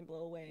around listening to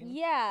Lil Wayne.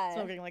 Yeah.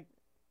 Smoking like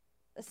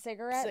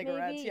cigarettes,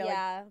 maybe?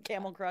 Yeah. Like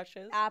Camel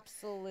Crushes.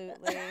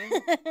 Absolutely.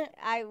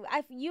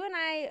 You and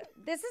I,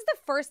 this is the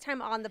first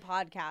time on the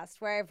podcast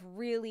where I've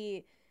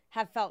really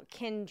have felt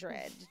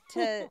kindred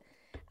to.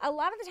 A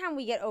lot of the time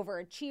we get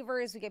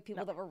overachievers. We get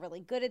people that were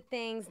really good at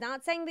things.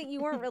 Not saying that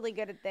you weren't really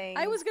good at things.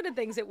 I was good at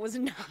things. It was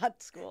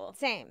not school.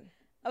 Same.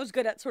 I was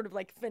good at sort of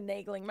like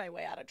finagling my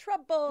way out of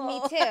trouble.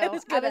 Me too. I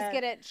was good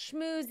at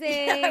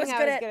schmoozing. I was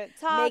good at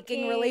talking.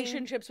 making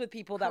relationships with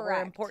people that were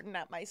Correct. important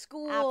at my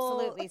school.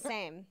 Absolutely.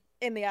 Same.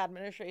 In the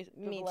administration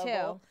Me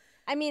level. too.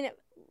 I mean,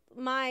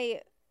 my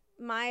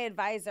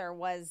advisor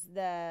was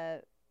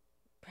the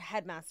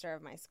headmaster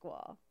of my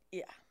school.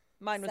 Yeah.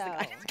 Mine was the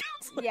guidance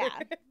counselor. Yeah.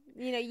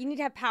 You know, you need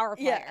to have power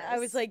players. Yeah, I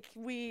was like,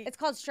 it's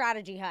called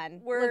strategy,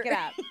 hun. Look it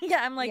up.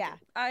 Yeah, I'm like,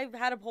 I've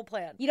had a whole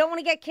plan. You don't want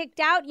to get kicked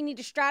out. You need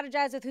to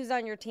strategize with who's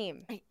on your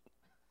team.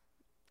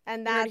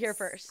 And that's here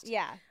first.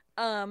 Yeah.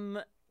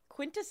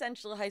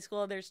 Quintessential high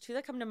school. There's two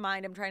that come to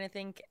mind. I'm trying to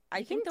think.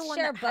 I think the one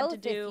share that had both to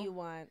do. if you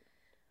want.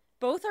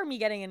 Both are me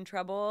getting in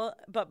trouble,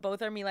 but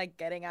both are me like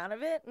getting out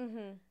of it.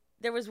 Mm-hmm.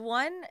 There was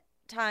one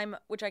time,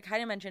 which I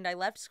kind of mentioned, I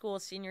left school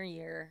senior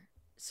year.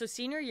 So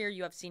senior year,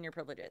 you have senior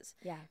privileges.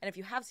 Yeah. And if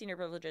you have senior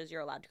privileges,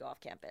 you're allowed to go off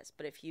campus.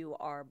 But if you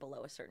are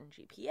below a certain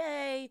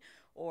GPA,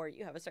 or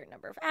you have a certain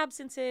number of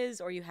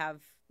absences, or you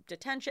have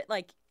detention,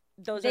 like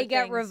those they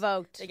get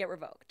revoked. They get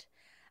revoked.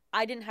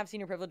 I didn't have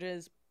senior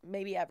privileges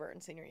maybe ever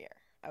in senior year.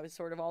 I was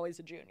sort of always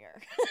a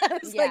junior. I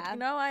was like,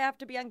 no, I have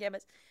to be on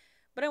campus.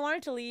 But I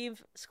wanted to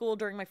leave school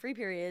during my free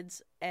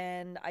periods,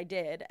 and I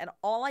did. And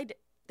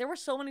there were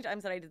so many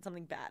times that I did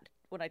something bad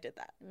when I did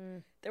that.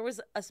 There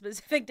was a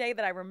specific day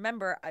that I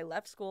remember I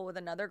left school with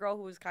another girl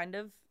who was kind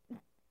of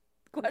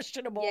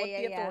questionable with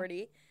the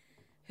authority,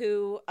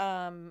 who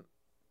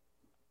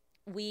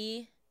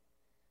we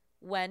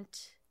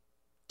went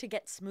to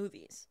get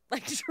smoothies.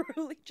 Like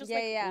truly just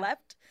Yeah.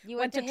 left. You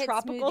went to hit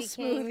Tropical Smoothie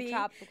King, Smoothie,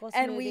 Tropical Smoothie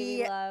and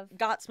we love.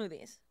 got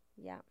smoothies.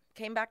 Yeah.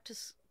 Came back to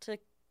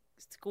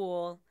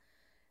school.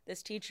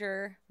 This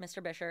teacher,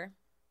 Mr. Bisher,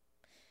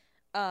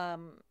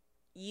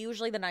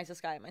 usually the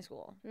nicest guy at my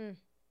school,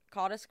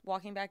 caught us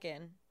walking back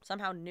in.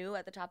 Somehow knew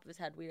at the top of his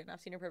head we didn't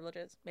have senior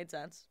privileges. Made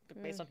sense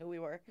based on who we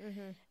were.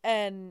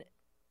 And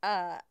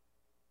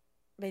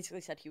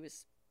basically said he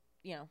was,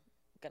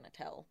 gonna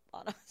tell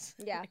on us.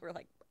 Yeah. We were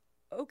like,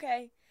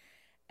 okay.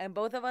 And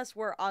both of us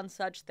were on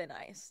such thin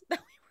ice that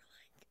we were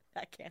like,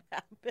 that can't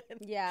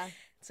happen. Yeah.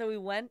 So we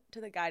went to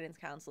the guidance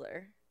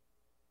counselor.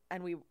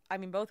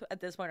 And both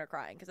at this point are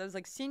crying because I was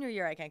like, senior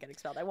year, I can't get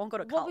expelled. I won't go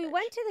to college. Well, we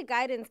went to the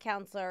guidance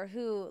counselor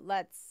who,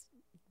 let's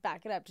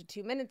back it up to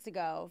 2 minutes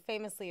ago,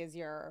 famously is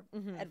your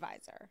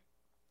advisor.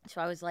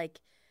 So I was like,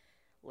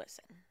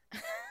 listen,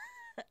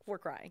 we're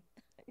crying.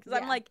 Because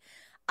I'm like,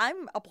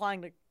 I'm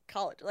applying to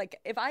college. Like,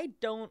 if I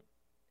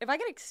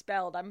get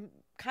expelled, I'm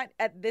kind of,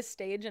 at this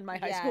stage in my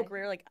high school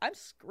career, like, I'm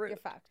screwed. You're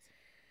fucked.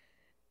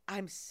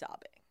 I'm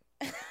sobbing.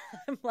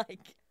 I'm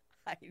like,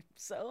 I'm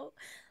so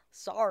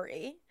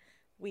sorry.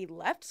 We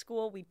left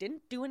school. We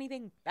didn't do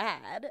anything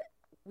bad.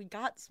 We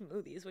got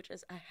smoothies, which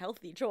is a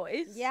healthy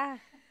choice. Yeah.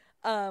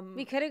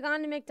 We could have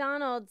gone to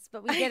McDonald's,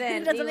 but we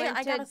didn't. That's we something. went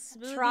I got to a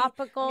smoothie.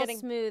 Tropical I'm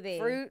getting Smoothie.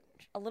 Fruit,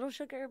 a little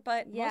sugar,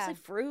 but mostly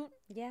fruit.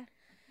 Yeah.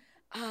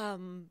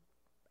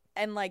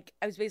 And like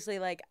I was basically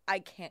like, I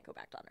can't go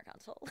back to honor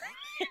council.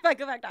 If I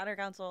go back to honor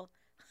council,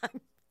 I'm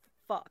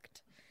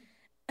fucked.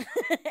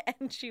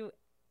 And she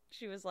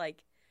was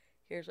like,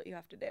 here's what you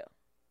have to do.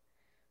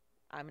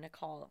 I'm gonna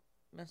call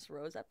Miss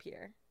Rose up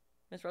here.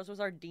 Miss Rose was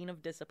our dean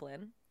of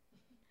discipline.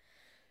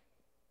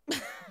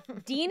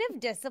 Dean of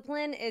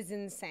discipline is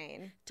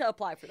insane. To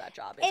apply for that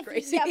job is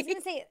crazy. Yeah, I was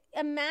gonna say,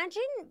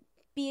 imagine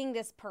being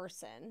this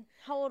person.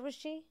 How old was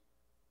she?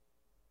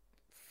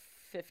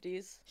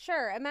 50s.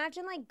 Sure.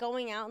 Imagine like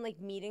going out and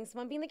like meeting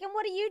someone, being like, "And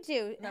what do you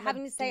do?"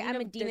 Having to say, "I'm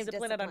a dean of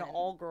discipline at an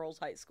all-girls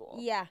high school."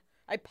 Yeah.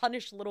 I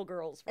punish little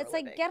girls for It's a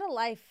like, living. get a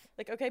life.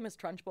 Like, okay, Miss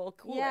Trunchbull,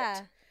 cool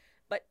Yeah. it.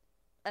 But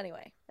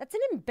anyway. That's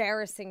an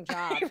embarrassing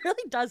job. It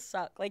really does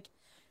suck. Like,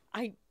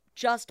 I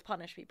just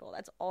punish people.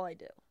 That's all I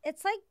do.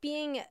 It's like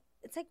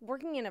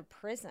working in a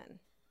prison.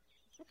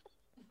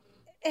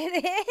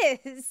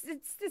 It is.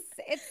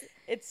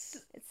 It's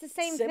the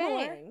same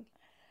similar. thing.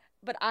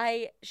 But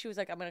she was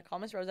like, I'm going to call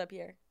Miss Rose up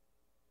here,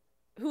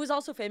 who was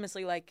also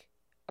famously like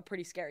a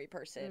pretty scary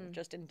person,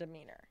 just in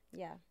demeanor.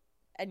 Yeah.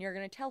 And you're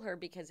going to tell her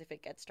because if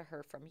it gets to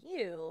her from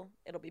you,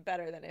 it'll be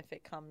better than if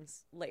it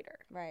comes later.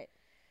 Right.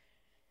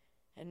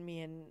 And me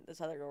and this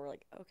other girl were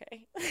like,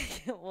 okay,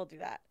 we'll do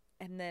that.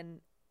 And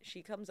then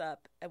she comes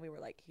up and we were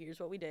like, here's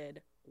what we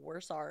did.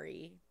 We're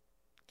sorry.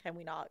 Can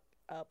we not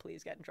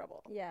please get in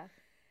trouble? Yeah.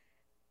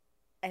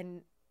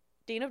 And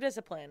Dean of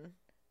Discipline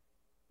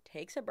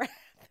takes a breath.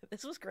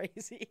 This was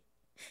crazy.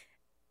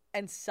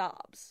 And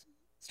sobs.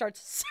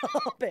 Starts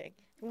sobbing.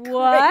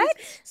 What?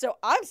 Crazy. So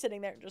I'm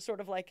sitting there just sort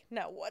of like,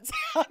 no, what's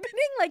happening?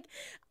 Like,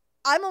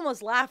 I'm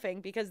almost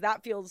laughing because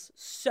that feels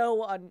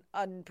so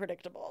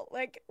unpredictable.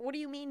 Like, what do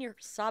you mean you're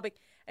sobbing?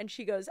 And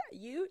she goes,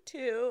 you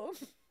too.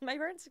 My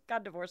parents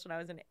got divorced when I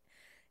was in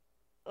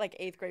like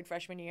 8th grade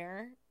freshman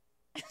year.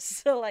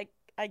 So like,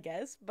 I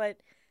guess,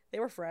 but they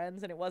were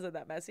friends and it wasn't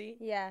that messy.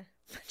 Yeah.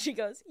 She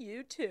goes,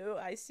 you too.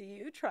 I see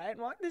you try and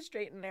walk the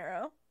straight and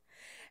narrow.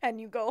 And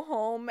you go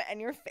home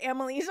and your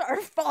families are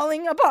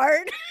falling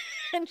apart.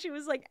 And she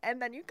was like,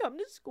 and then you come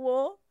to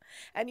school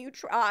and you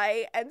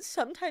try and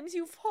sometimes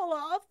you fall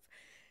off.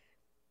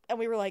 And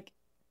we were like,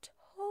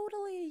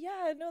 totally,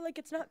 yeah, no, like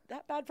it's not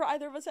that bad for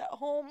either of us at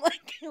home.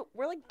 Like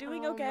we're like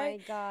doing okay. Oh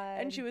my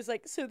God. And she was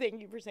like, so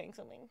thank you for saying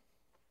something.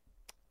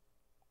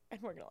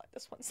 And we're gonna let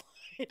this one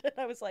slide. And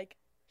I was like,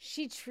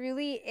 she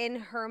truly, in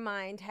her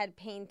mind, had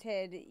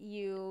painted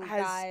you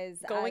guys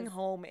going as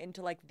home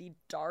into like the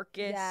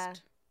darkest,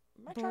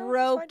 my child was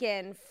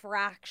broken,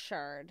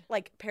 fractured.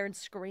 like parents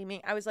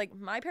screaming. I was like,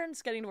 my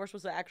parents getting divorced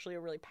was actually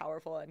a really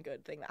powerful and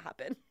good thing that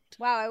happened.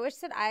 Wow, I wish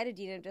that I had a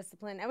dean of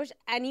discipline. I wish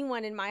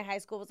anyone in my high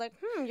school was like,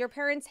 your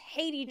parents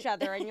hate each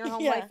other and your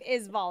home life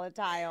is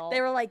volatile. They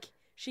were like,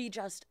 she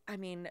just,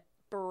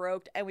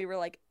 broke. And we were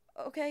like,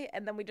 okay.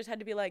 And then we just had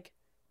to be like,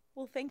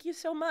 well, thank you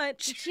so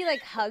much. Did she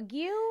like hug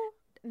you?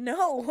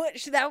 No,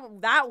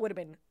 that would have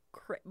been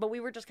but we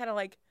were just kind of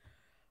like,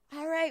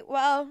 all right,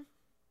 well,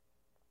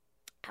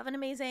 have an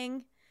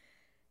amazing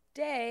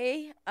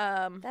day.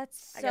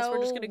 That's so I guess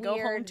we're just going to go home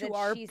weird to that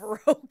our she's-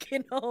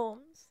 broken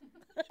homes.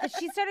 But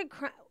she started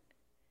crying.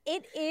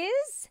 It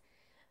is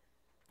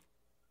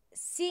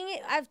seeing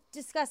it. I've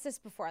discussed this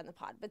before on the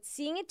pod, but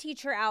seeing a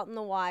teacher out in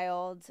the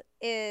wild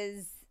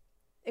is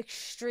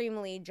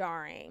extremely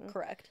jarring.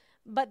 Correct.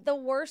 But the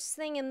worst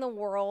thing in the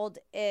world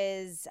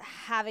is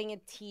having a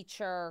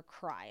teacher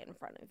cry in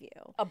front of you.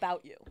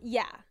 About you.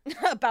 Yeah.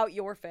 About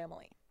your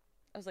family.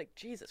 I was like,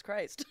 Jesus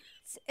Christ.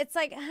 It's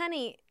like,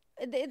 honey,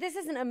 this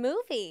isn't a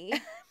movie.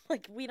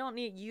 Like, you don't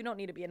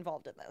need to be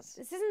involved in this.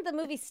 This isn't the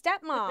movie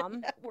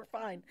Stepmom. Yeah, we're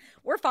fine.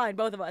 We're fine.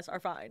 Both of us are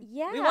fine.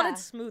 Yeah. We wanted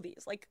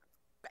smoothies. Like,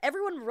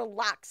 everyone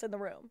relax in the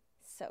room.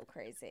 So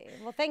crazy.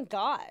 Well, thank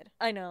God.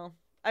 I know.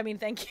 I mean,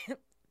 thank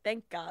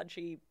God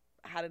she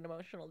had an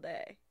emotional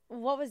day.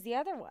 What was the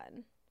other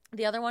one?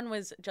 The other one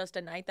was just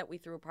a night that we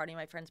threw a party.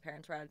 My friend's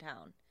parents were out of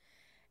town.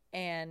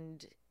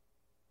 And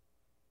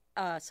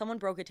someone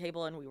broke a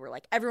table and we were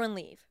like, everyone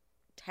leave.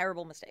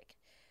 Terrible mistake.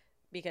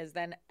 Because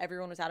then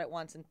everyone was out at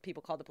once and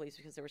people called the police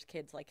because there was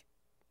kids like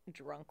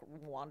drunk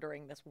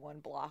wandering this one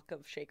block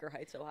of Shaker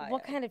Heights, Ohio.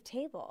 What kind of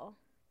table?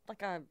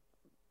 Like a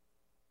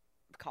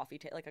coffee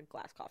table, like a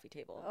glass coffee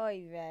table.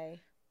 Oy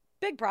vey.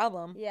 Big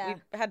problem. Yeah.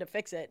 We had to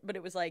fix it, but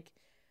it was like,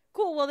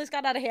 cool, well, this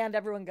got out of hand,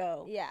 everyone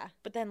go. Yeah.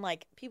 But then,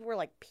 like, people were,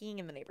 like, peeing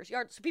in the neighbor's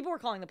yard, so people were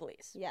calling the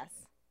police. Yes.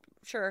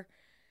 Sure.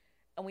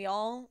 And we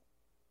all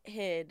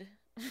hid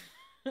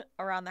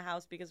around the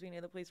house because we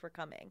knew the police were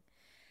coming.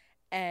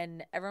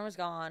 And everyone was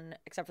gone,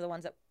 except for the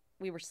ones that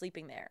we were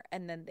sleeping there.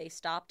 And then they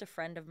stopped a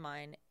friend of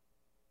mine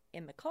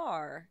in the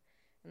car,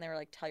 and they were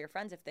like, tell your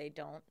friends if they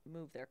don't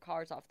move their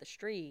cars off the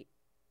street.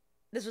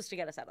 This was to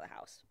get us out of the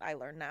house. I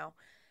learned now.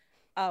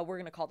 We're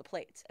going to call the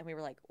plates. And we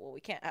were like, well, we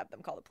can't have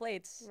them call the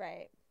plates.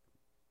 Right.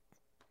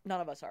 None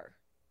of us are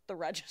the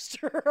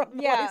register of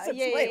the Yeah, license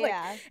yeah, plate. yeah, Like,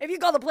 yeah. if you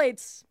call the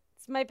plates,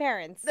 It's my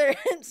parents.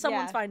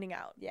 someone's Yeah. finding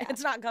out. Yeah.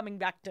 It's not coming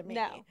back to me.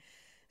 No.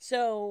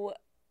 So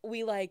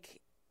we,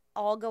 like,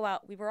 all go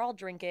out. We were all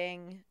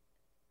drinking,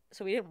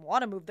 so we didn't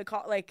want to move the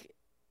car. Like,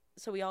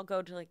 so we all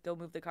go to, like, go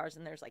move the cars,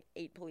 and there's, like,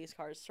 8 police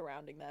cars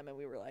surrounding them, and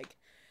we were like,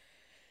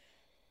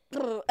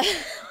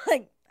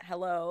 like,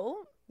 hello,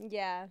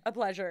 Yeah. a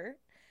pleasure.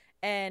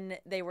 And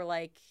they were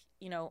like,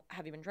 you know,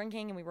 have you been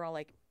drinking? And we were all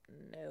like,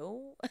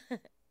 no.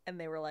 And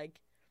they were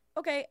like,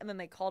 okay. And then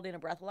they called in a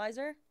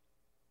breathalyzer.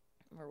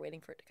 We're waiting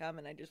for it to come,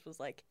 and I just was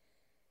like,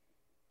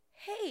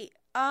 hey,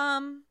 I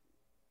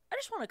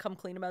just want to come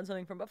clean about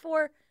something from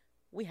before.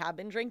 We have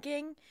been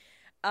drinking.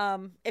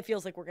 It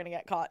feels like we're gonna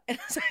get caught in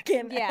a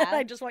second. Yeah. And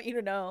I just want you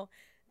to know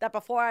that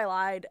before I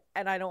lied,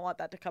 and I don't want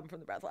that to come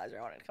from the breathalyzer.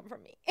 I want it to come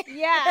from me.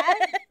 Yeah.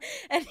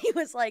 And he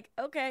was like,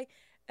 okay.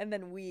 And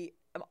then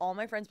all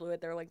my friends blew it.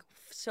 They're like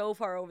so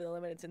far over the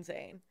limit, it's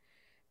insane.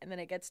 And then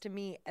it gets to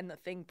me, and the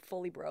thing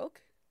fully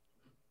broke.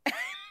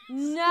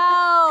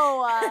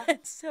 No. And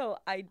so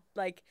I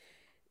like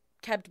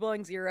kept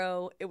blowing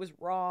 0. It was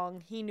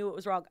wrong. He knew it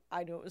was wrong.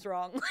 I knew it was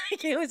wrong.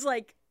 Like, it was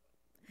like,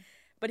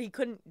 but he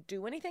couldn't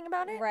do anything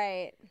about it.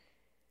 Right.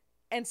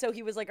 And so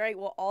he was like, all right,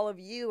 well, all of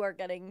you are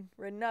getting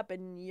written up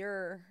and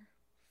you're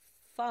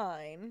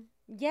fine.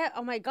 Yeah.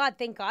 Oh my God.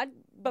 Thank God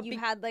But you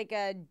had like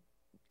a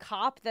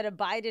cop that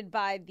abided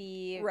by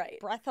the Right.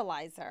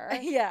 breathalyzer.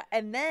 Yeah.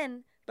 And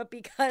then, but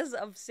because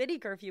of city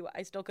curfew,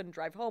 I still couldn't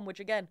drive home, which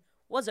again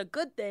was a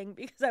good thing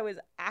because I was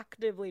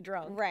actively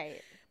drunk.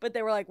 Right. But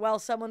they were like, well,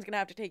 someone's going to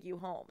have to take you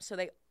home. So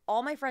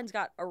all my friends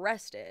got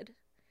arrested.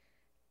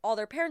 All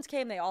their parents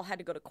came. They all had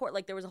to go to court.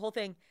 Like, there was a whole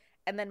thing.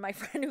 And then my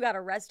friend who got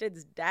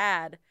arrested's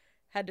dad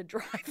had to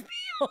drive me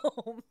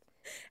home.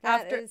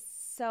 That is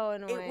so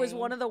annoying. It was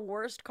one of the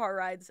worst car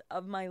rides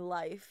of my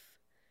life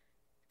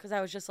because I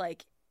was just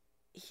like,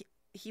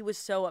 he was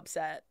so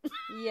upset.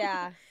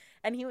 Yeah.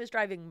 And he was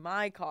driving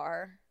my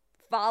car,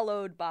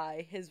 followed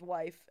by his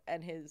wife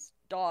and his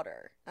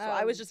daughter. So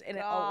I was just in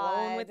it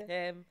alone with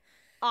him.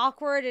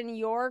 Awkward in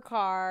your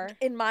car.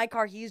 In my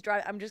car, he's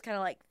driving. I'm just kind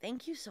of like,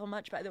 thank you so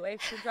much, by the way,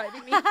 for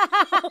driving me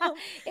home.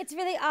 It's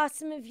really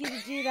awesome of you to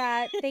do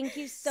that. Thank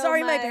you so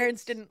Sorry much. my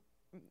parents didn't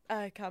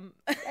come.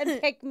 And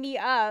pick me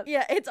up.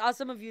 Yeah, it's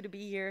awesome of you to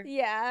be here.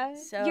 Yeah.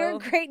 So- You're a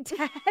great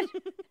dad.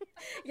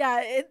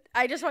 Yeah,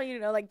 I just want you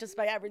to know, like,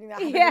 despite everything that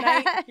happened Yeah.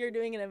 tonight, you're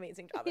doing an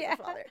amazing job as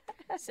a father.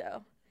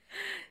 So,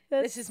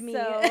 That's this is me.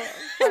 so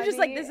I'm just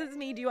like, funny. this is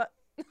me. Do you want...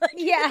 Like,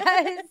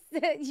 Yes.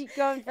 You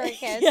going for a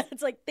kiss. Yeah,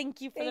 it's like, thank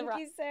you for the Thank rock.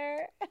 you,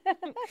 sir.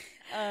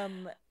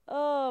 Um,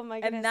 Oh my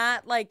goodness.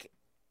 and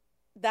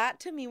that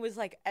to me was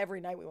like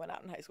every night we went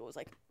out in high school was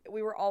like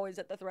we were always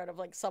at the threat of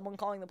like someone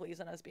calling the police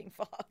and us being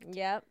fucked.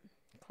 Yep.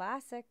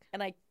 Classic.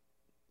 And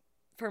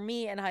for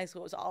me in high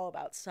school, it was all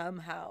about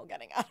somehow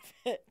getting out of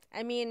it.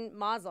 I mean,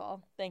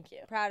 mazel. Thank you.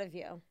 Proud of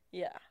you.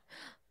 Yeah.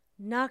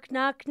 Knock,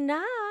 knock,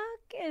 knock.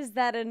 Is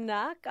that a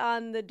knock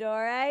on the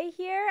door I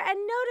hear? And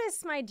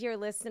notice, my dear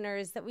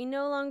listeners, that we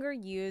no longer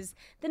use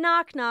the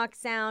knock, knock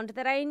sound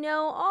that I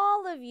know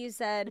all of you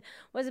said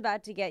was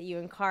about to get you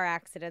in car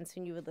accidents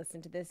when you would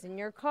listen to this in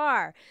your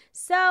car.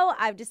 So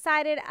I've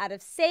decided, out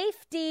of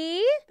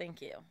safety,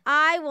 Thank you.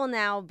 I will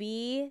now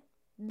be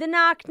the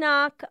knock,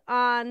 knock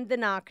on the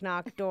knock,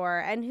 knock door.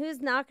 And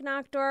whose knock,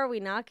 knock door are we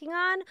knocking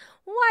on?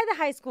 Why, the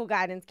high school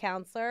guidance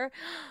counselor.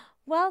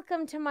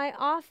 Welcome to my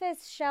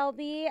office,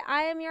 Shelby.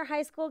 I am your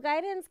high school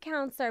guidance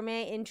counselor.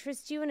 May I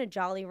interest you in a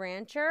Jolly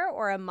Rancher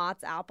or a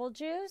Mott's apple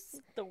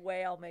juice? The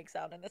way I'll make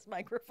sound in this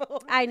microphone.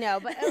 I know,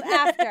 but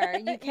after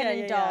you can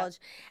Yeah. indulge.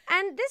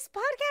 And this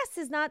podcast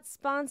is not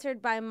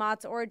sponsored by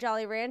Mott's or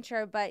Jolly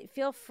Rancher, but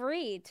feel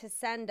free to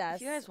send us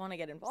If you guys want to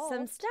get involved.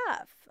 some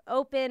stuff.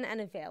 open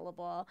and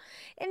available.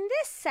 In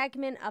this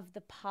segment of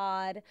the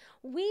pod,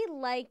 we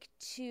like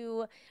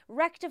to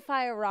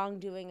rectify a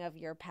wrongdoing of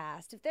your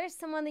past. If there's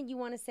someone that you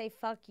want to say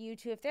fuck you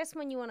to, if there's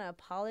someone you want to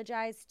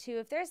apologize to,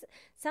 if there's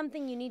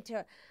something you need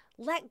to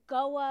let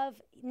go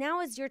of,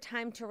 now is your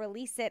time to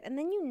release it, and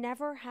then you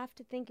never have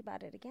to think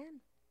about it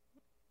again.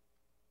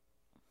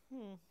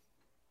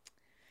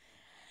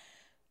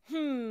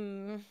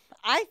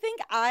 I think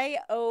I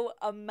owe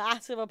a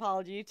massive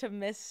apology to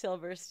Miss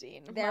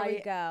Silverstein. There we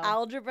go.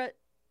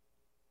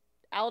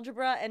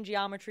 Algebra and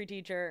geometry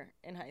teacher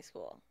in high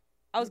school.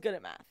 I was good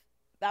at math.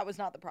 That was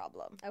not the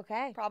problem.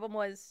 Okay. Problem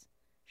was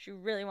she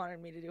really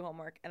wanted me to do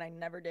homework, and I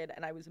never did,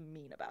 and I was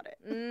mean about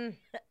it.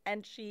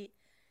 And she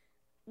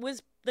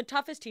was the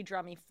toughest teacher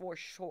on me for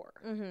sure.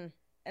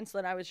 And so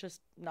then I was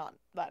just not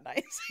that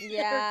nice in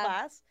her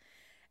class.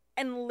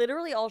 And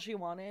literally all she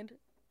wanted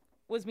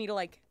was me to,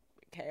 like,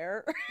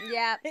 care.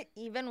 Yeah.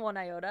 Even one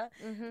iota.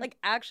 Like,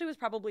 actually was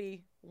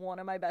probably one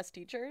of my best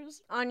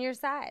teachers. On your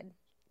side.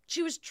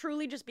 She was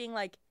truly just being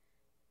like,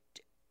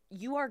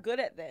 you are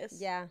good at this.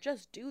 Yeah.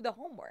 Just do the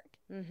homework.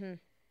 And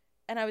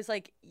I was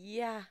like,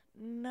 yeah,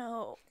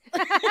 no.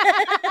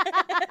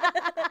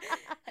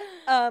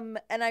 And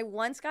I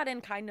once got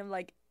in kind of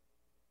like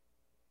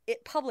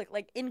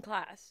in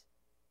class,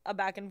 a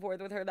back and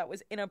forth with her that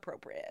was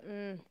inappropriate.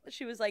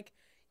 She was like,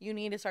 you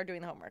need to start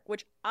doing the homework,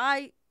 which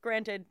I,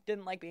 granted,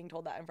 didn't like being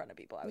told that in front of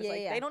people. I was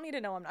they don't need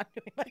to know I'm not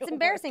doing my homework. It's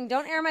embarrassing.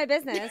 Don't air my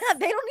business. Yeah,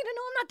 they don't need to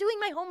know I'm not doing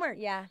my homework.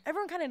 Yeah.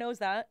 Everyone kind of knows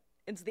that.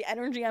 It's the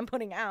energy I'm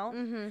putting out.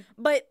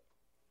 But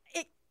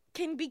it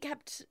can be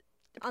kept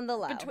on the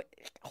low.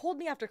 Hold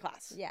me after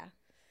class. Yeah.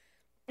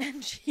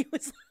 And she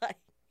was like,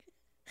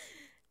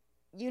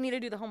 you need to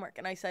do the homework.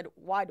 And I said,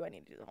 why do I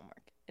need to do the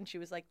homework? And she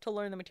was like, to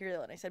learn the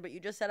material. And I said, but you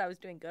just said I was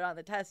doing good on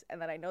the test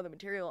and that I know the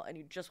material and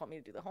you just want me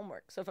to do the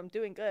homework. So if I'm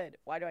doing good,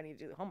 why do I need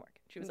to do the homework?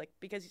 She was like,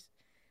 because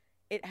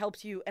it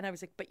helps you. And I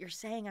was like, but you're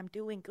saying I'm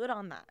doing good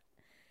on that.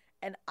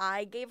 And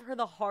I gave her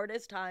the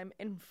hardest time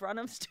in front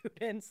of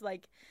students,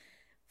 like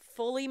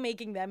fully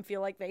making them feel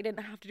like they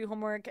didn't have to do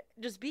homework,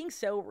 just being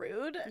so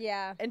rude.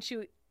 Yeah. And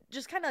she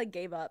just kind of like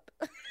gave up.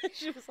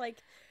 She was like,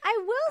 I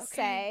will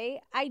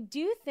say, I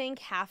do think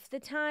half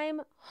the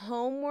time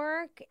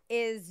homework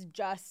is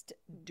just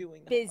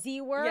doing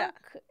busy work. Yeah.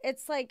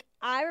 It's like,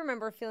 I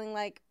remember feeling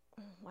like,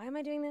 why am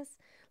I doing this?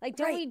 Like,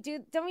 don't we do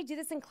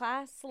this in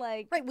class?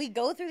 Like, right, we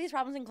go through these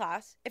problems in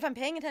class. If I'm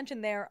paying attention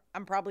there,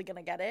 I'm probably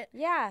gonna get it.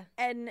 Yeah.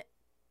 And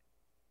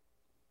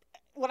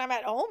when I'm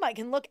at home, I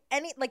can look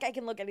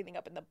anything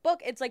up in the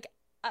book. It's like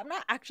I'm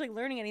not actually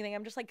learning anything.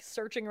 I'm just like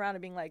searching around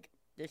and being like,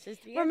 this is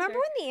the Remember answer.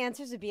 when the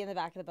answers would be in the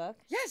back of the book?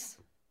 Yes.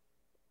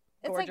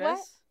 It's Gorgeous. like,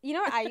 what? You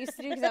know what I used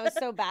to do because I was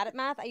so bad at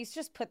math? I used to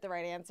just put the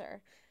right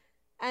answer.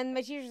 And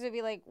my teachers would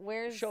be like,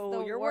 where's Show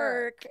the your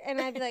work? And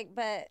I'd be like,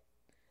 but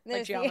there's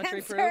like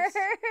geometry the proofs.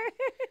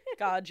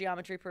 God,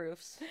 geometry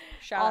proofs.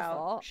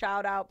 Awful.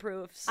 Shout out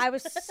proofs. I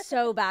was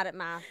so bad at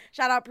math.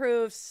 Shout out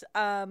proofs.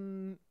 I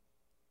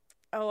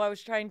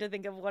was trying to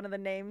think of one of the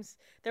names.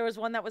 There was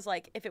one that was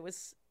like, if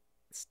it's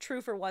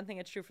true for one thing,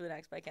 it's true for the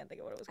next, but I can't think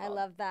of what it was called. I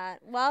love that.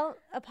 Well,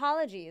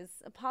 apologies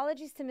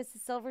to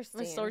Mrs.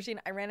 Silverstein. Mrs.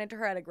 Silverstein, I ran into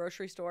her at a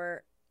grocery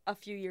store a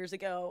few years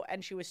ago,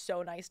 and she was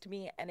so nice to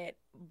me, and it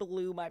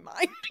blew my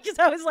mind because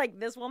I was like,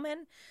 this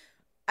woman,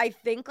 I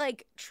think,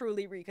 like,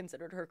 truly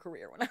reconsidered her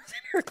career when I was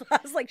in her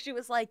class. Like, she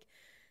was like,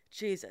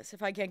 Jesus,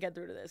 if I can't get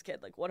through to this kid,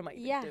 like, what am I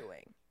even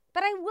doing?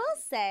 But I will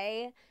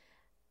say,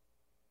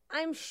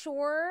 I'm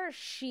sure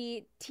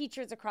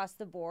teachers across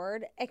the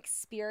board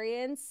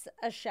experience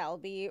a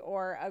Shelby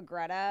or a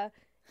Greta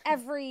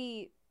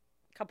every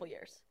couple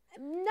years.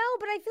 No,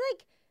 but I feel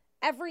like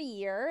every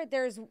year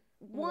there's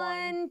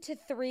 1 to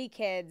 3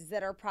 kids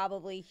that are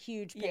probably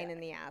huge pain in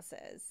the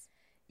asses.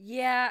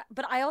 Yeah,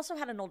 but I also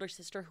had an older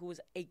sister who was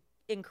a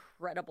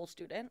incredible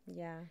student.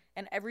 Yeah.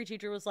 And every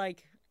teacher was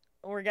like,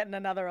 we're getting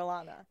another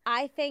Alana.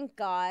 I thank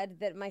God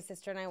that my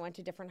sister and I went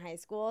to different high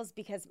schools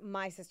because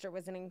my sister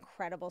was an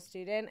incredible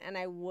student and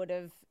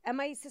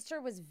my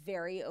sister was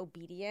very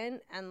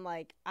obedient and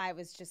like I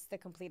was just the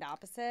complete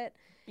opposite.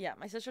 Yeah,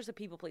 my sister's a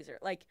people pleaser.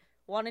 Like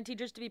wanted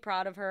teachers to be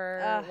proud of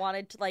her,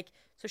 wanted to like,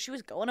 so she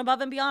was going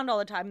above and beyond all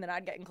the time that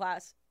I'd get in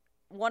class.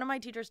 One of my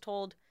teachers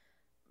told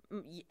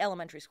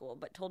elementary school,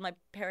 but told my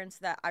parents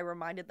that I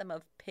reminded them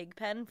of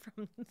Pigpen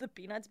from the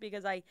Peanuts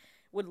because I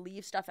would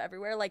leave stuff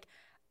everywhere. Like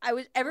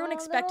everyone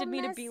expected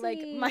me to be like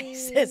my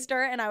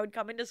sister, and I would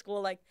come into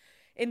school like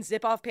in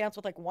zip-off pants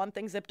with like one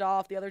thing zipped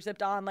off, the other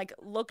zipped on, like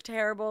look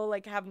terrible,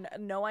 like have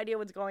no idea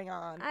what's going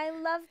on. I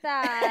love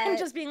that. And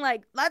just being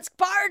like, let's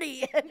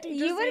party. And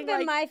you would have been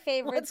like, my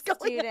favorite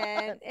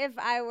student if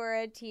I were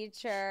a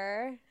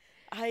teacher.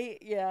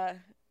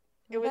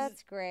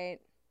 That's great.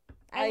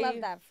 I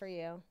love that for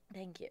you.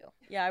 Thank you.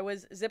 Yeah, I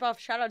was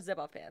shout out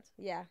zip-off pants.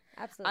 Yeah,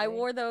 absolutely. I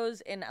wore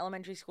those in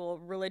elementary school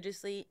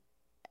religiously.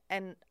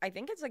 And I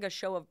think it's like a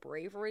show of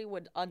bravery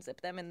would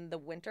unzip them in the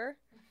winter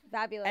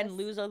Fabulous. and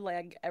lose a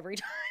leg every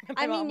time. And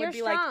my I mean, mom you're would be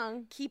strong.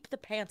 like, keep the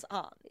pants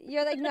on.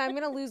 You're like, no, I'm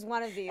going to lose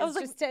one of these I was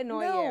just like, to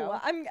annoy no, you.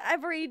 I'm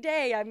every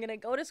day. I'm gonna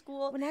go to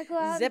school, When I go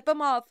out, zip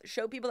them off,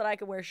 show people that I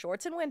can wear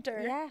shorts in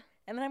winter. yeah.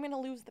 And then I'm gonna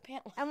lose the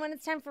pant leg. And when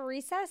it's time for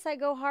recess, I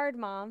go hard,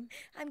 Mom.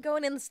 I'm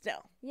going in the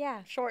snow,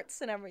 Yeah,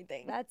 shorts and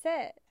everything. that's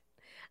it.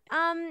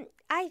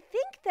 I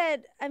think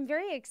that I'm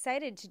very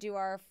excited to do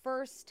our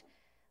first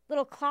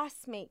little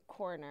classmate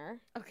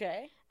corner.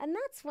 Okay. And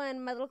that's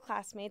when my little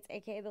classmates,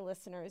 aka the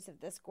listeners of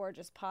this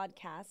gorgeous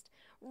podcast,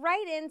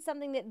 write in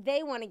something that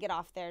they want to get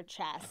off their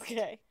chest.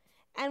 Okay.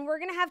 And we're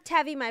going to have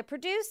Tevi, my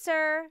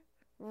producer,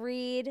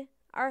 read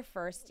our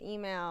first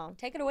email.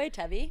 Take it away,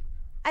 Tevi.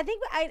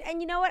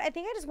 And you know what? I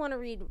think I just want to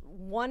read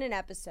one an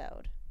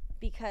episode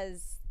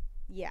because,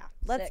 yeah,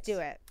 let's 6. do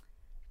it.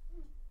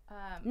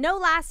 No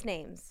last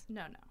names.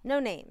 No. No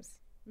names.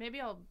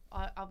 Maybe I'm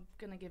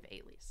gonna give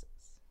aliases.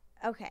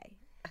 Okay.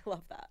 I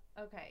love that.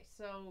 Okay,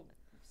 so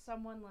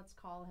someone, let's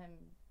call him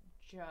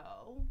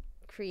Joe.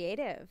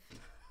 Creative.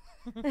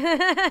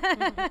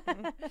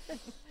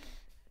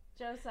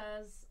 Joe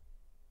says,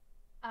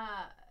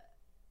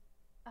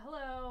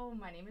 hello,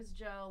 my name is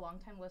Joe,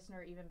 longtime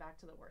listener, even back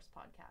to the worst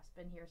podcast.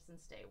 Been here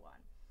since day one.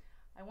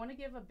 I want to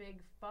give a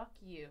big fuck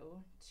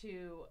you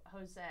to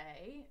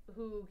Jose,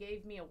 who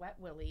gave me a wet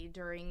willy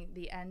during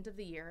the end of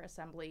the year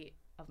assembly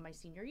of my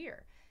senior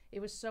year. It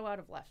was so out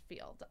of left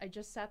field. I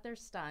just sat there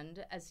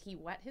stunned as he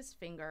wet his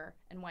finger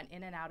and went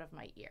in and out of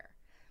my ear.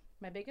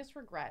 My biggest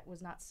regret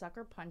was not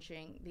sucker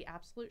punching the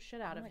absolute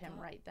shit out of him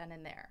right then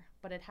and there,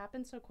 but it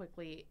happened so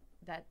quickly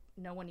that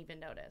no one even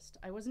noticed.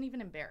 I wasn't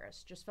even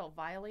embarrassed, just felt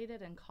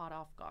violated and caught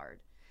off guard.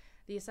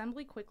 The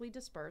assembly quickly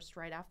dispersed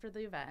right after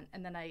the event,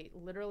 and then I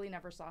literally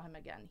never saw him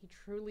again. He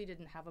truly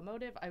didn't have a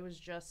motive. I was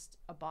just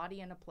a body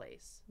in a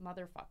place.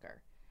 Motherfucker.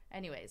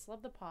 Anyways,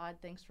 love the pod.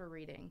 Thanks for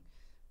reading.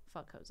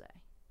 Fuck Jose.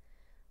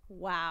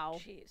 Wow.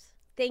 Jeez.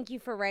 Thank you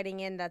for writing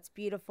in. That's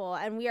beautiful.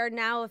 And we are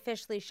now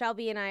officially,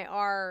 Shelby and I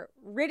are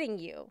ridding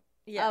you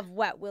of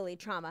wet willy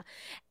trauma.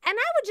 And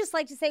I would just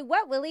like to say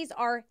wet willies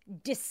are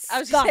disgusting. I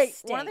was gonna say,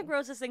 one of the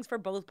grossest things for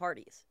both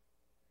parties.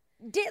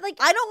 I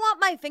don't want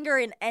my finger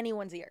in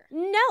anyone's ear.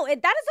 No, that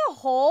is a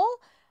hole.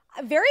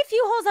 Very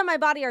few holes on my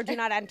body are do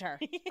not enter.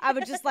 I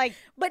would just like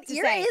But to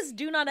ear say, is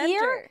do not enter.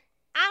 ear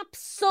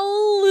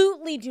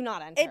absolutely do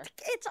not enter.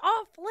 It's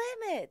off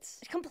limits.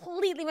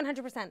 Completely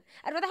 100%.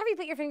 I'd rather have you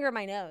put your finger in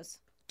my nose.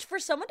 For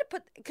someone to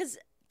put, because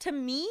to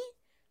me,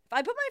 if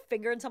I put my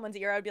finger in someone's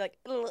ear, I'd be like,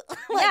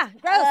 Yeah,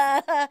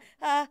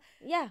 gross.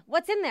 Yeah,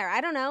 what's in there? I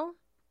don't know.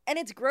 And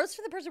it's gross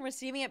for the person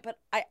receiving it, but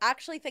I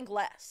actually think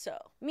less. So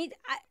I'm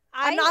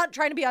I'm not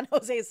trying to be on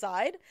Jose's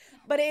side,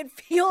 but it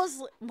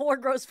feels more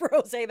gross for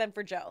Jose than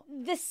for Joe.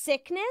 The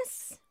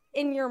sickness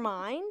in your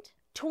mind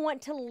to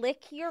want to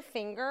lick your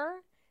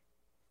finger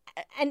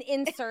and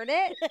insert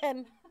it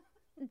and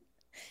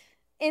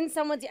in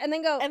someone's and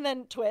then go and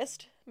then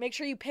twist. Make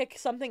sure you pick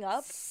something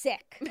up.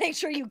 sick. Make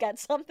sure you get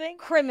something.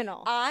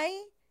 Criminal.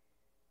 I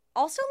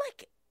also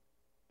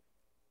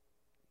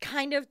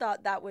kind of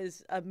thought that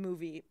was a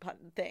movie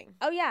thing.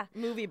 Oh yeah.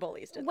 Movie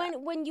bullies did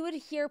that. When you would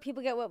hear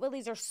people get wet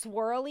willies or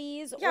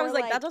swirlies Yeah, or I was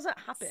like, that doesn't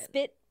happen.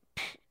 spit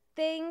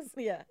things.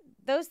 Yeah.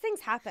 Those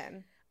things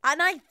happen. And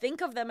I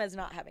think of them as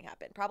not having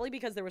happened. Probably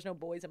because there was no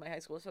boys in my high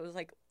school, so it was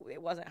like, it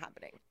wasn't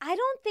happening. I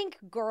don't think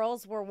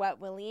girls were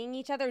wet willying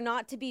each other,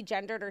 not to be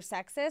gendered or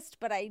sexist,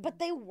 but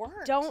they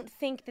weren't. don't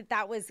think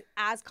that was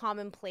as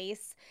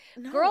commonplace.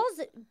 No. Girls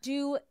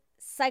do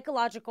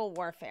psychological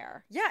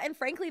warfare. Yeah, and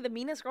frankly, the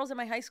meanest girls in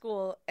my high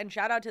school, and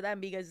shout out to them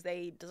because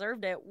they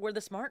deserved it, were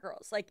the smart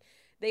girls. Like,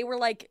 they were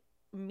like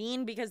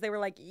mean because they were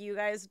like, you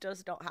guys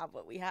just don't have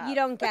what we have. You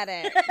don't get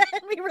it.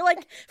 And we were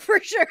like, for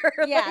sure.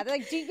 Yeah, do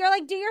your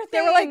thing.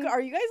 They were like, are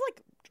you guys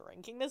like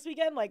drinking this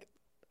weekend? Like,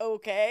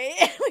 okay.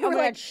 We Oh were my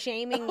like, God,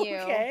 shaming you.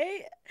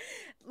 okay.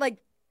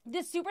 Like,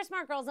 The super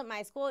smart girls at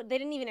my school, they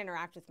didn't even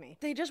interact with me.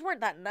 they just weren't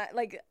that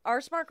like,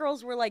 our smart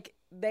girls were like,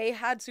 they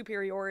had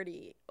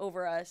superiority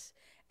over us.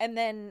 And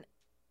then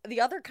the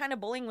other kind of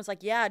bullying was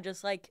like, yeah,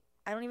 just like,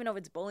 I don't even know if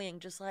it's bullying,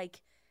 just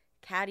like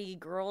catty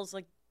girls,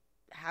 like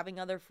having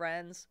other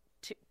friends.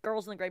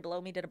 Girls in the grade below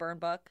me did a burn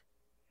book.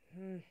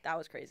 That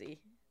was crazy.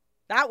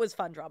 That was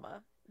fun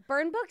drama.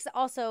 Burn books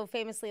also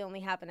famously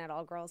only happen at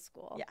all girls'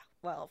 school. Yeah,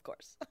 well, of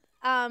course.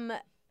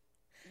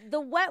 The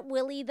wet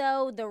willy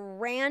though, the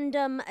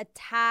random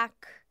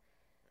attack,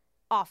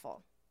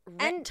 awful.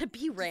 And to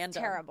be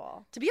random.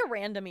 Terrible. To be a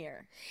random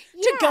ear.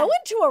 Yeah. To go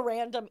into a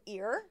random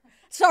ear.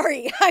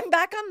 Sorry, I'm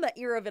back on the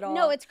ear of it all.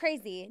 No, it's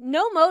crazy.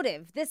 No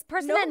motive. This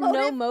person had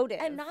no motive.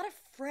 And not a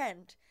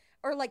friend.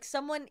 Or like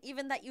someone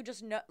even that you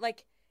just know.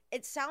 Like,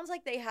 it sounds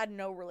like they had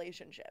no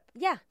relationship.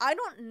 Yeah. I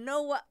don't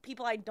know what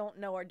people I don't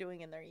know are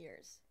doing in their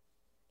ears.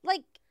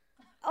 Like,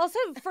 also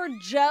for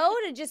Joe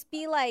to just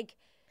be like,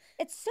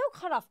 it's so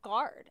caught off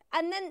guard.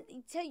 And then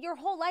to your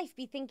whole life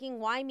be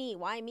thinking, why me?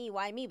 Why me?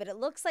 Why me? But it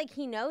looks like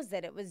he knows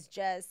that it was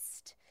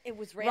just It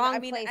was random. wrong I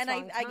mean, place, and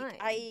wrong time.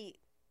 I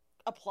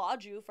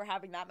applaud you for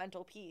having that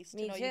mental peace to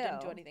Me know you didn't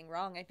do too. anything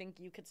wrong. I think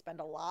you could spend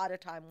a lot of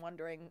time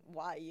wondering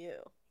why you.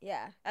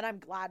 Yeah. And I'm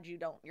glad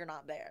you're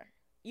not there.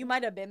 You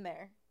might have been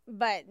there.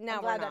 But now I'm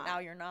we're glad not. that now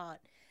you're not.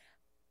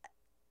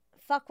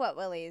 Fuck What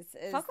Willies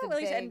is Fuck What the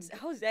Willies big... and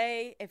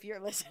Jose, if you're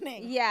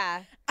listening.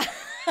 Yeah.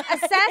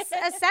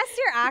 assess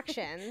your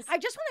actions. I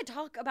just want to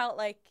talk about,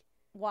 like,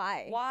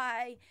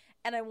 why,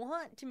 and I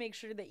want to make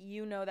sure that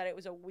you know that it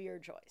was a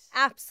weird choice.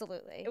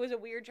 Absolutely. It was a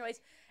weird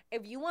choice.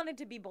 If you wanted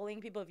to be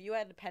bullying people, if you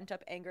had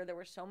pent-up anger, there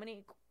were so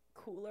many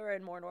cooler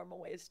and more normal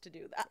ways to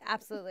do that.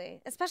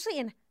 Absolutely. Especially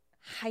in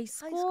high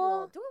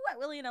school. Do a Wet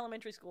Willie in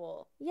elementary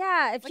school.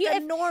 Yeah. If a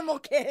normal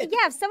kid.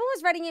 Yeah, if someone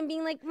was writing in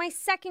being like, my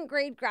second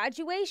grade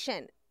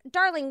graduation.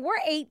 Darling, we're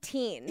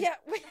 18. Yeah,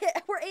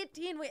 we're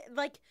 18.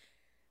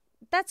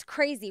 That's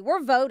crazy.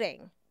 We're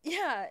voting.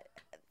 Yeah.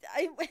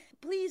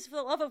 Please, for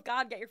the love of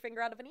God, get your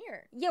finger out of an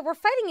ear. Yeah, we're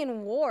fighting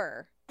in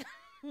war.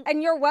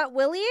 And you're Wet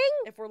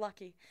Willieing? If we're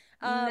lucky.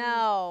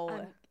 No.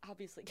 I'm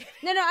obviously kidding.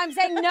 No, I'm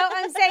saying no.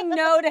 I'm saying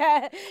no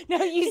to...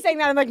 No, you saying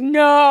that. I'm like,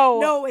 no.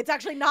 No, it's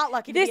actually not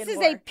lucky to be in war. This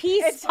is a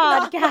peace it's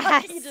podcast.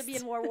 Not lucky to be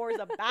in war. War is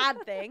a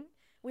bad thing.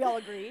 We all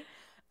agree.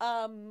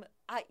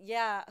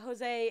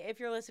 Jose, if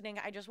you're listening,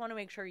 I just want to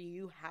make sure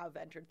you have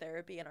entered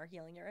therapy and are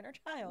healing your inner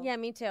child. Yeah,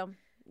 me too.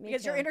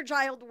 Because your inner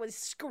child was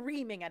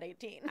screaming at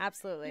 18.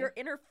 Absolutely. Your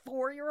inner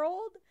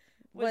 4-year-old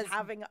was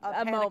having a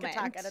panic moment.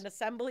 attack at an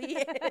assembly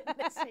in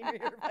senior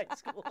year of high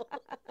school.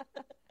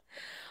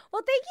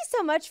 Well, thank you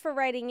so much for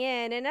writing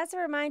in. And as a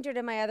reminder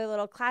to my other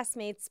little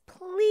classmates,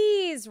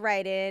 please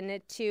write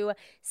in to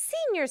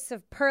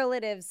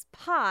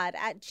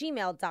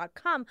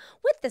seniorsuperlativespod@gmail.com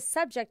with the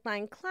subject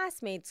line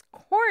Classmates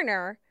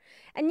Corner.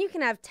 And you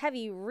can have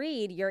Tevi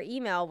read your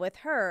email with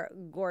her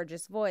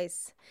gorgeous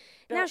voice.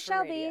 Now,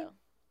 Shelby, radio.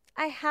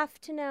 I have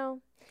to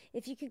know,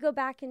 if you could go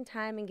back in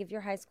time and give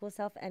your high school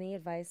self any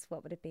advice,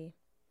 what would it be?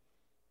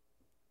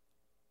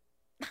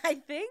 I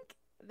think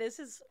this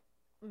is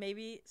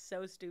maybe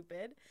so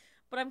stupid,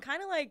 but I'm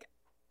kind of like,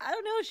 I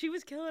don't know, she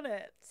was killing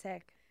it.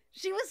 Sick.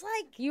 She was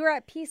like... You were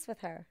at peace with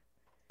her.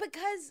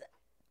 Because,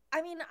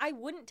 I mean, I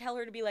wouldn't tell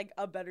her to be, like,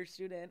 a better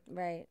student.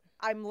 Right.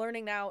 I'm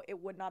learning now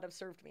it would not have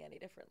served me any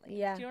differently.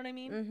 Yeah. Do you know what I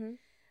mean? Mm-hmm.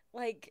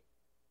 Like,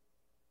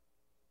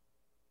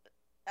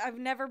 I've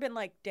never been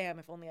like, damn,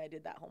 if only I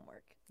did that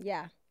homework.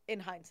 Yeah. In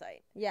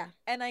hindsight. Yeah.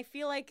 And I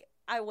feel like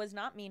I was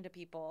not mean to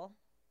people.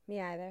 Me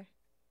either.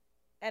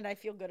 And I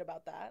feel good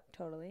about that.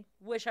 Totally.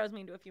 Wish I was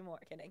mean to a few more.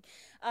 Kidding.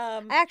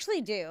 I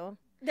actually do.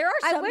 There are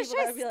some I wish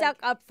people I stuck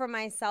up for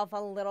myself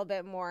a little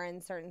bit more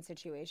in certain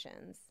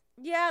situations.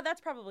 Yeah,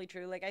 that's probably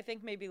true. Like, I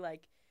think maybe,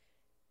 like,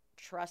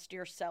 trust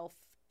yourself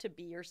to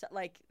be yourself.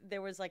 Like,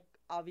 there was, like,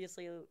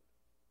 obviously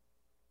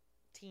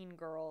teen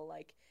girl,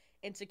 like,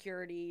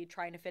 insecurity,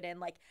 trying to fit in.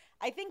 Like,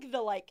 I think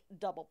the, like,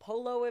 double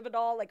polo of it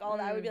all, like, all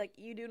that, I would be like,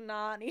 you do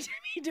not need to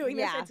be doing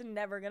this. It's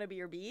never going to be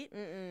your beat.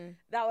 Mm-mm.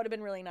 That would have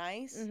been really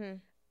nice.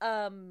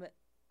 Mm-hmm.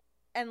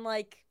 And,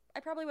 like, I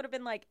probably would have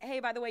been like,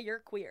 hey, by the way, you're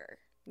queer.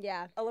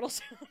 Yeah. A little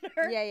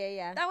sooner.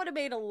 Yeah. That would have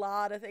made a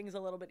lot of things a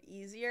little bit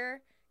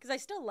easier. Because I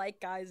still like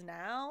guys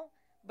now.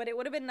 But it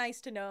would have been nice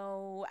to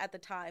know at the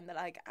time that,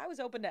 like, I was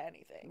open to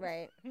anything.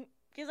 Right.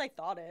 Because I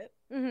thought it,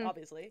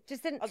 obviously.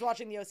 Just didn't... I was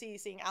watching the OC,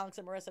 seeing Alex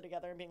and Marissa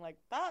together and being like,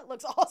 that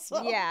looks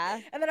awesome.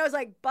 Yeah. And then I was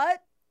like,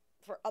 but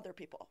for other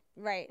people.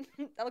 Right.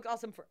 That looks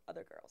awesome for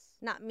other girls.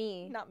 Not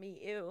me. Not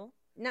me, ew.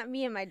 Not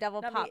me and my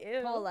double Not pop me,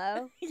 ew.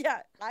 polo. Yeah,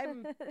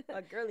 I'm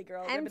a girly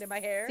girl, I'm ribbon in my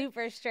hair.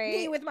 super straight.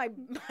 Me with my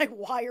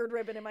wired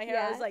ribbon in my hair.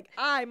 Yeah. I was like,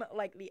 I'm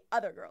like the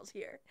other girls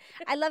here.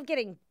 I love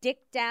getting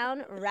dick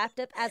down, wrapped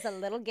up as a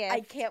little gift. I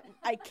can't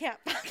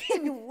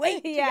fucking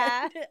wait to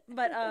Yeah. get it.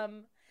 But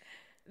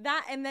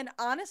that, and then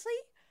honestly,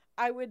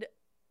 I would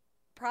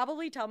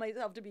probably tell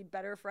myself to be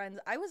better friends.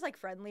 I was like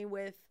friendly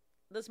with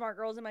the smart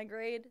girls in my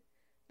grade,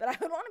 but I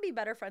would want to be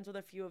better friends with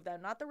a few of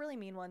them. Not the really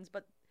mean ones,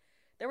 but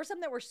there were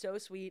some that were so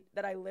sweet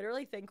that I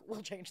literally think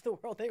will change the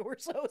world. They were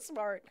so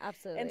smart.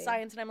 Absolutely. In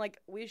science, and I'm like,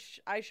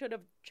 I should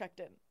have checked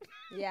in.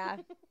 Yeah.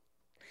 They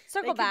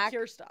Circle can back.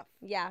 cure stuff.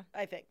 Yeah.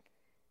 I think.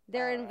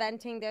 They're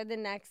the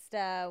next,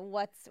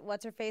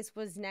 what's her face,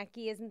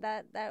 Wozniacki, isn't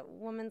that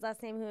woman's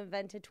last name who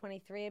invented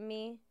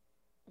 23andMe?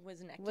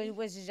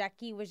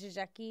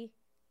 Wozniacki?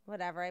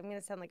 Whatever. I'm going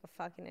to sound like a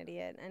fucking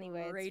idiot.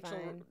 Anyway, it's Rachel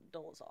fine.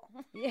 Dolezal.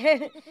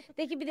 Yeah.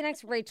 They could be the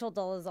next Rachel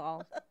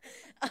Dolezal.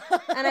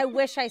 And I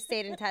wish I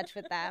stayed in touch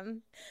with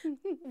them.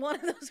 One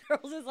of those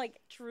girls is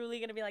like truly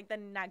going to be like the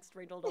next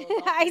Rachel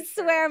Dolezal. I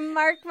swear,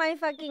 mark my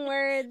fucking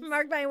words.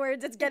 Mark my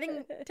words. It's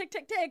getting tick,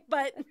 tick, tick,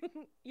 but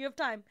you have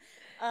time.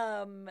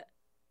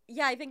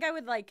 Yeah, I think I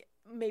would like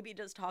maybe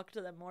just talk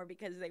to them more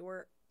because they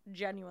were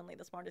genuinely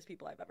the smartest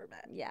people I've ever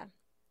met. Yeah.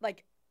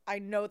 Like, I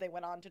know they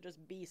went on to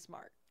just be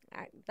smart.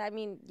 I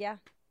mean, yeah,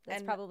 that's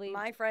and probably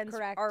my friends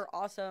correct. are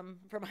awesome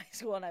from high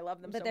school, and I love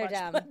them But so they're much.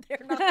 dumb. But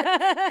they're not.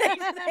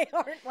 they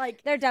aren't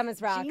like They're dumb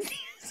as rocks.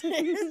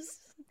 geniuses.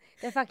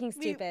 They're fucking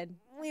stupid.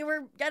 We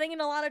were getting in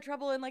a lot of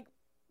trouble and like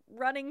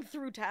running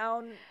through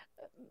town.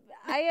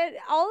 I had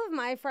all of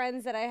my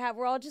friends that I have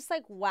were all just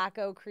like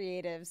wacko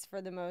creatives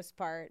for the most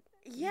part.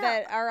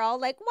 that are all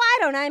like, why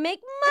don't I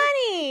make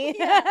money?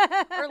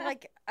 Yeah. Or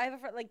like I have a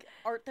friend, like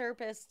art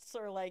therapists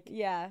or like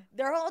Yeah.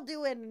 they're all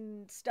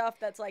doing stuff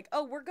that's like,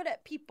 oh, we're good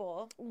at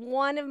people.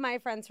 One of my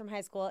friends from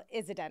high school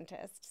is a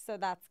dentist, so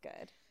that's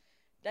good.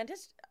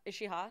 Dentist, is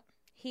she hot?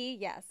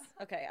 Yes.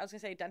 Okay, I was gonna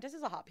say dentist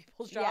is a hot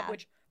people's job, Yeah.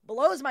 which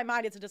blows my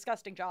mind. It's a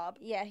disgusting job.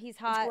 Yeah, he's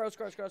hot. It's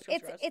gross.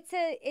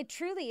 It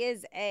truly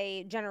is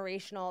a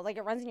generational, like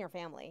it runs in your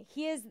family.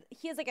 He is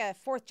like a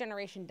 4th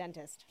generation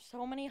dentist.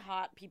 So many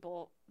hot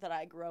people that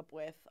I grew up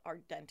with are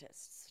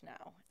dentists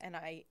now, and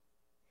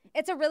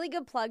It's a really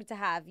good plug to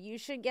have. You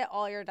should get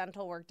all your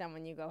dental work done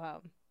when you go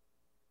home.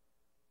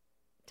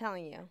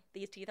 Telling you.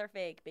 these teeth are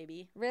fake,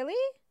 baby. Really?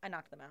 I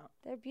knocked them out.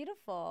 They're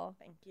beautiful.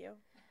 Thank you.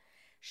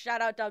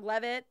 Shout out Doug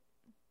Levitt.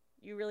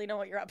 You really know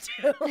what you're up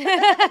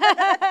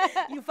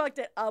to. You fucked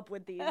it up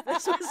with these.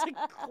 This was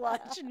a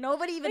clutch.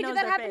 Nobody even Wait, knows did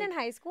that they're happen fake. in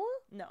high school?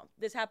 No,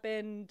 this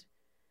happened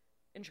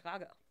in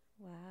Chicago.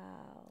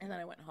 Wow. And then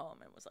I went home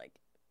and was like,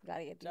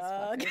 Gotta get these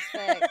Doug. fuckers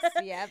fixed.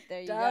 Yep,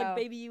 there you Doug, go.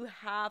 baby, you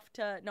have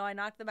to. No, I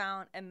knocked them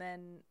out, and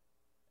then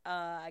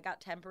I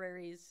got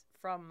temporaries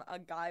from a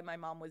guy my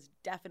mom was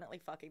definitely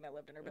fucking that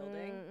lived in her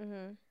building.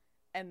 Mm-hmm.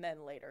 And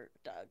then later,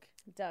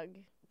 Doug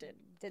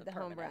did the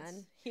home permanents.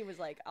 run. He was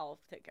like, I'll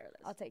take care of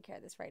this. I'll take care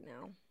of this right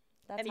now.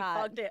 That's and he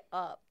hot. fucked it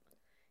up.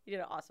 He did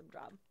an awesome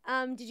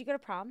job. Did you go to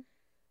prom?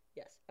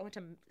 Yes. I went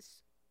to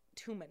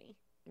too many.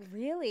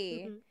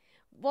 Really? Mhm.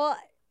 Well,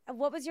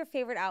 what was your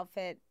favorite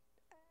outfit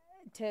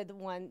to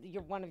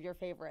one of your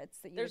favorites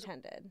that you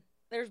attended?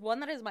 There's one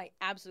that is my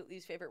absolute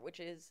least favorite, which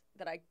is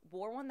that I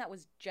wore one that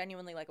was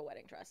genuinely like a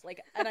wedding dress.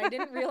 Like, and I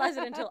didn't realize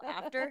it until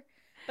after.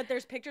 But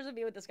there's pictures of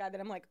me with this guy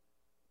that I'm like,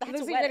 that's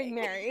Was a he wedding. getting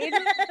married?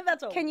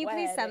 That's a Can you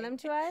please send wedding. them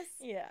to us?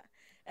 Yeah.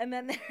 And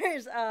then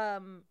there's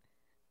and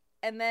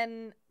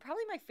then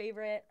probably my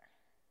favorite,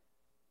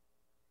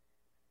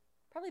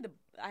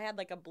 I had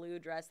like a blue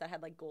dress that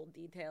had like gold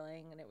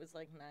detailing and it was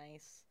like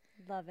nice.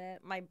 Love it.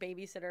 My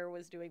babysitter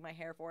was doing my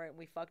hair for it and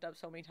we fucked up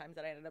so many times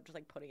that I ended up just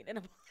like putting it in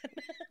a bun.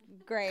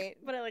 Great.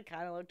 But I like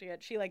kind of looked at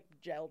it. She like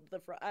gelled the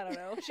front. I don't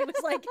know. She was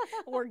like,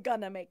 we're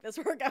gonna make this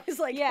work. I was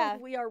like, Yeah.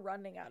 we are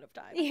running out of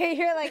time. Yeah,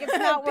 you're like, it's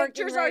not working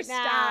Pictures right are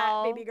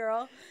now. stat, baby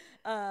girl.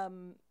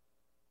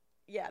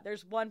 Yeah,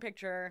 there's one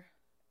picture,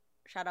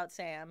 shout out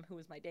Sam, who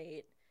was my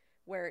date,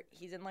 where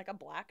he's in like a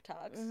black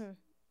tux, Mhm.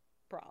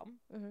 prom,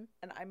 Mhm.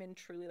 and I'm in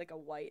truly like a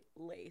white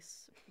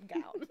lace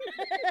gown.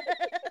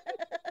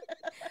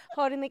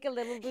 Holding like a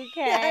little Yeah,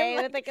 bouquet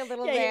I'm with like a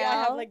little yeah, veil. yeah,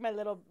 I have like my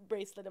little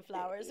bracelet of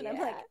flowers, and I'm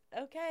like,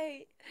 Yeah.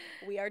 okay,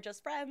 we are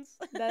just friends.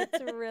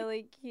 That's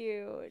really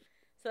cute.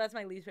 So that's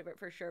my least favorite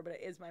for sure, but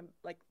it is my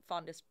like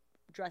fondest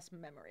dress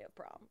memory of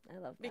prom. I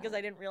love that. Because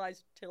I didn't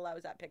realize till I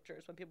was at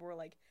pictures when people were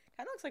like,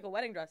 kind of looks like a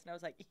wedding dress, and I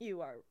was like,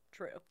 you are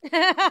true. You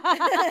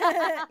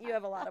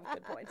have a lot of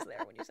good points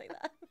there when you say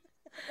that.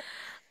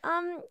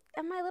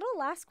 And my little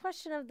last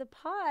question of the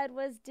pod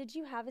was, did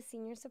you have a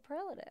senior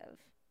superlative?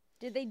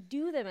 Did they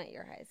do them at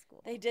your high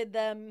school? They did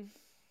them.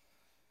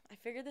 I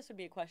figured this would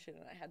be a question,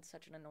 and I had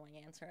such an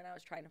annoying answer, and I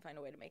was trying to find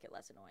a way to make it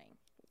less annoying.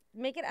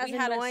 Make it as We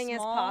had a annoying as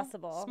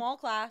possible. Small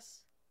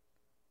class,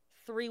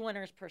 3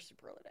 winners per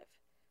superlative.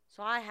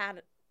 So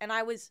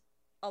I was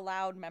a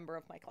loud member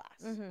of my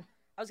class. Mm-hmm.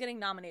 I was getting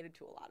nominated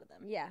to a lot of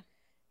them. Yeah.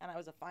 And I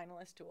was a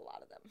finalist to a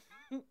lot of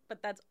them.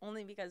 But that's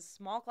only because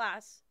small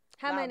class,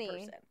 How loud many?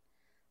 person.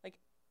 Like,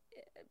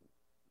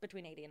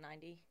 between 80 and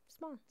 90.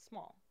 Small.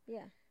 Small.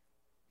 Yeah.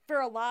 For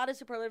a lot of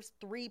superlatives,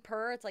 3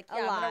 per, it's like, A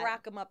yeah, I'm lot. going to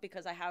rack them up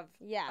because I have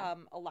Yeah.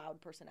 a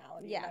loud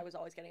personality. Yeah. And I was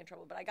always getting in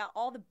trouble. But I got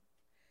all the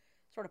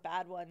sort of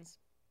bad ones.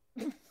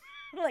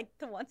 Like,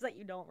 the ones that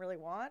you don't really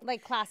want.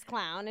 Like class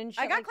clown and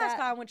shit I got like class that.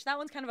 clown, which that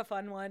one's kind of a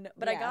fun one.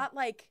 But I Yeah. got,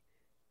 like,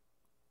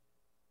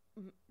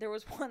 there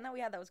was one that we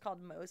had that was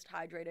called most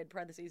hydrated,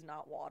 parentheses,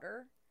 not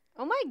water.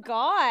 Oh my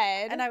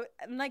God.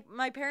 And like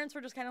my parents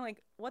were just kind of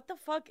like, what the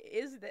fuck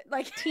is this?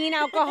 Like Teen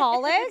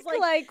alcoholic? It's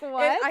like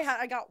what?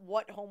 I got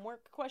what homework ?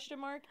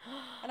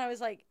 And I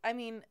was like, I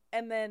mean,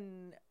 and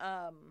then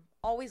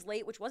always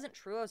late, which wasn't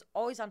true. I was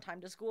always on time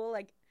to school.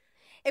 Like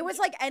it was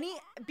like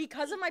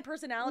because of my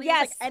personality, it was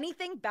Yes. like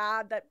anything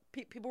bad that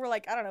people were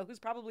like, I don't know, who's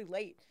probably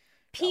late.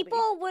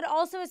 People would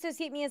also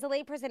associate me as a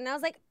late person. And I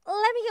was like,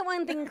 let me get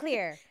one thing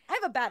clear. I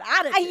have a bad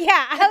attitude.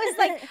 Yeah, I was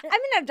like, I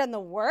may not have done the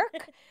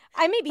work.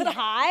 I may be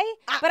high,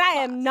 but I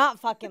am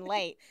not fucking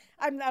late.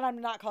 I'm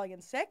not calling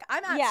in sick.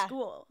 I'm at Yeah.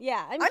 school.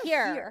 Yeah, I'm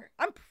here. here.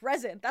 I'm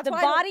present. That's The why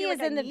I don't body feel like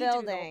is I in the need to do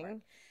building.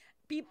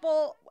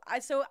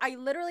 homework. I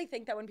literally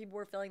think that when people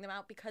were filling them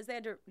out, because they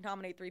had to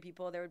nominate 3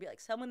 people, there would be like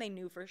someone they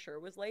knew for sure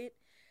was late,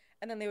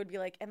 and then they would be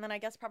like, and then I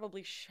guess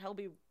probably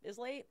Shelby is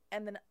late,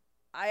 and then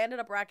I ended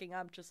up racking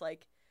up just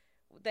like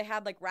they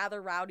had like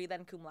rather rowdy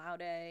than cum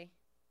laude.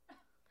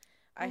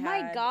 Oh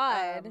my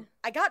God.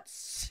 I got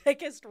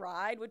sickest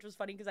ride, which was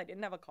funny because I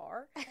didn't have a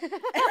car.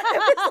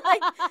 I was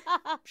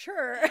like,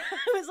 sure. I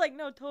was like,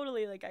 no,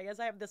 totally. Like, I guess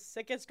I have the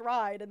sickest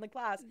ride in the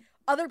class.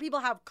 Other people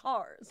have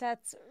cars.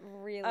 That's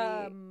really.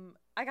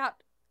 I got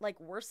like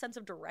worst sense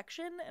of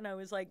direction, and I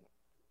was like,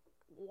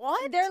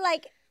 what? They're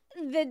like,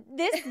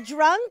 this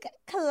drunk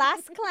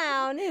class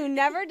clown who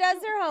never does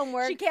her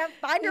homework. She can't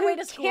find her way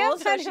to school,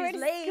 so she's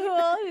late.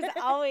 Who's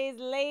always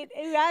late.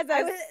 Who has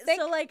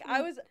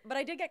but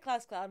I did get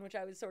class clown, which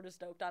I was sort of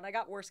stoked on. I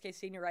got worst case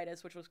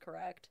senioritis, which was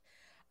correct.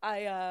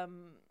 They're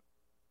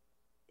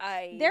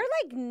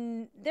like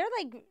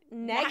negging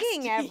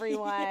nasty.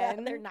 everyone. Yeah,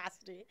 they're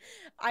nasty.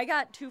 I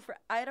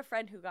had a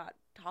friend who got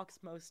talks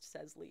most,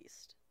 says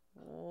least.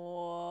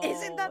 Whoa.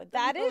 Isn't that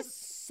that is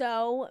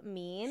so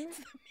mean? It's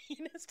the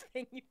meanest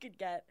thing you could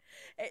get.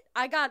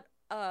 I got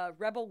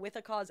rebel with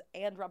a cause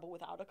and rebel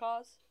without a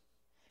cause.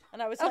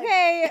 And I was like,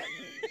 okay,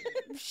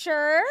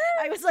 sure.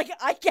 I was like,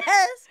 I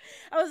guess.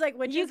 I was like,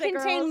 which you is it,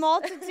 girls? contain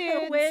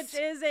multitudes. Which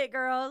is it,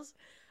 girls?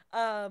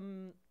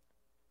 So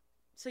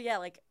yeah,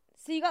 like.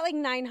 So you got like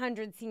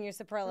 900 senior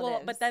superlatives.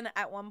 Well, but then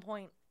at one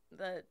point,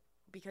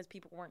 because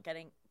people weren't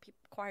getting,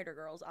 quieter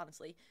girls,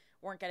 honestly,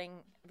 weren't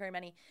getting very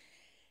many.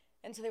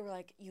 And so they were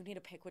like, you need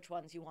to pick which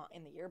ones you want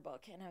in the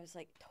yearbook. And I was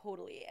like,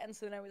 totally. And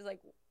so then I was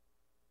like,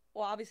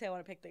 well, obviously I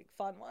want to pick the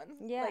fun ones.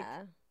 Yeah.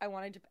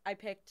 Like, I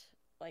picked,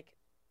 like,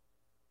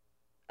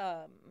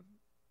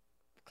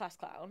 class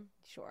clown.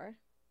 Sure.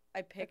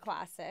 I picked. The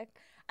classic.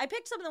 I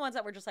picked some of the ones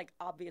that were just, like,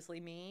 obviously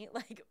me.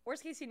 Like,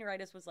 worst case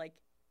senioritis was, like,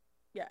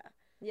 yeah.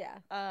 Yeah.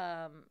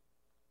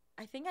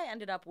 I think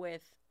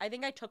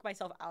I took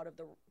myself out of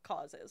the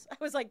causes. I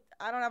was like,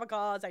 I don't have a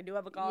cause. I do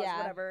have a cause,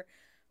 whatever.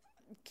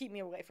 Keep me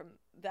away from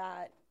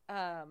that.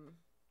 Yeah,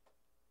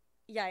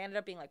 I ended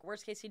up being like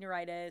worst case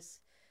senioritis,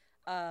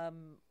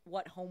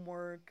 what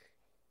homework,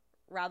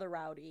 rather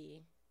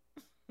rowdy,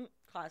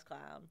 class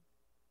clown.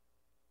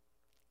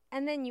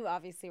 And then you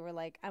obviously were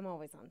like, I'm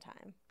always on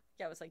time.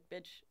 Yeah, I was like,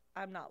 bitch,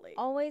 I'm not late.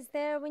 Always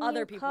there when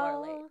Other you people call.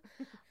 are late.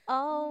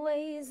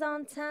 Always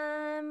on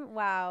time.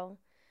 Wow.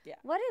 Yeah.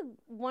 What a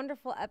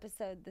wonderful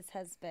episode this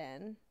has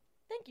been.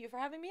 Thank you for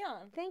having me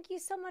on. Thank you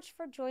so much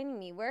for joining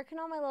me. Where can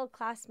all my little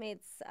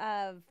classmates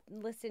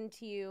listen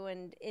to you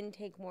and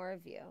intake more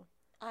of you?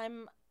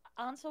 I'm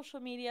on social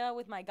media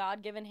with my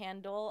God-given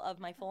handle of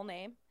my full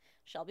name,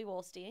 Shelby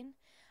Wolstein.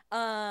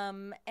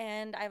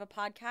 And I have a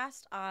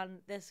podcast on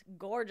this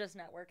gorgeous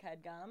network,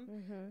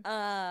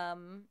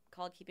 HeadGum,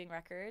 called Keeping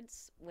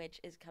Records, which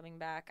is coming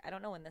back. I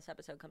don't know when this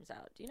episode comes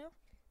out. Do you know?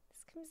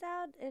 This comes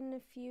out in a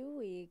few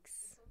weeks.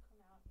 This will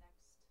come out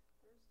next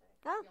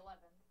Thursday, Oh. the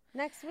 11th.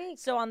 Next week.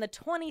 So on the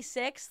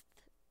 26th,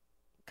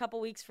 a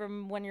couple weeks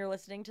from when you're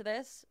listening to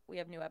this, we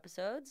have new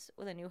episodes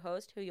with a new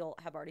host who you'll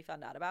have already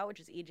found out about, which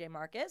is EJ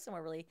Marcus, and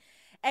we're really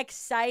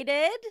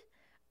excited.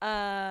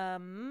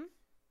 And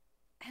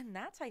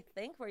that's, I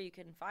think, where you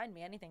can find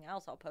me. Anything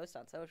else, I'll post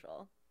on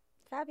social.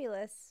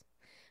 Fabulous.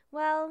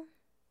 Well,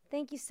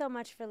 thank you so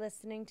much for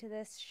listening to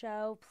this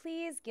show.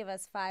 Please give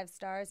us 5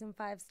 stars and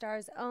 5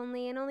 stars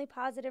only, and only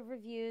positive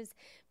reviews,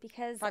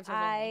 because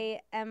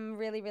I am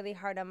really, really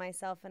hard on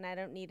myself and I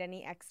don't need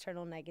any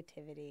external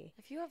negativity.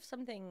 If you have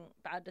something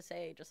bad to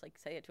say, just like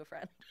say it to a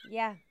friend.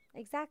 Yeah,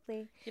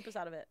 exactly. Keep us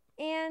out of it.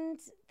 And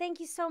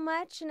thank you so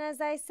much. And as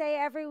I say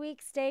every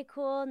week, stay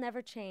cool,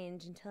 never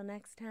change. Until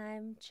next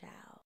time, ciao.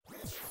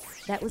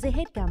 That was a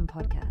HeadGum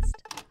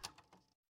podcast.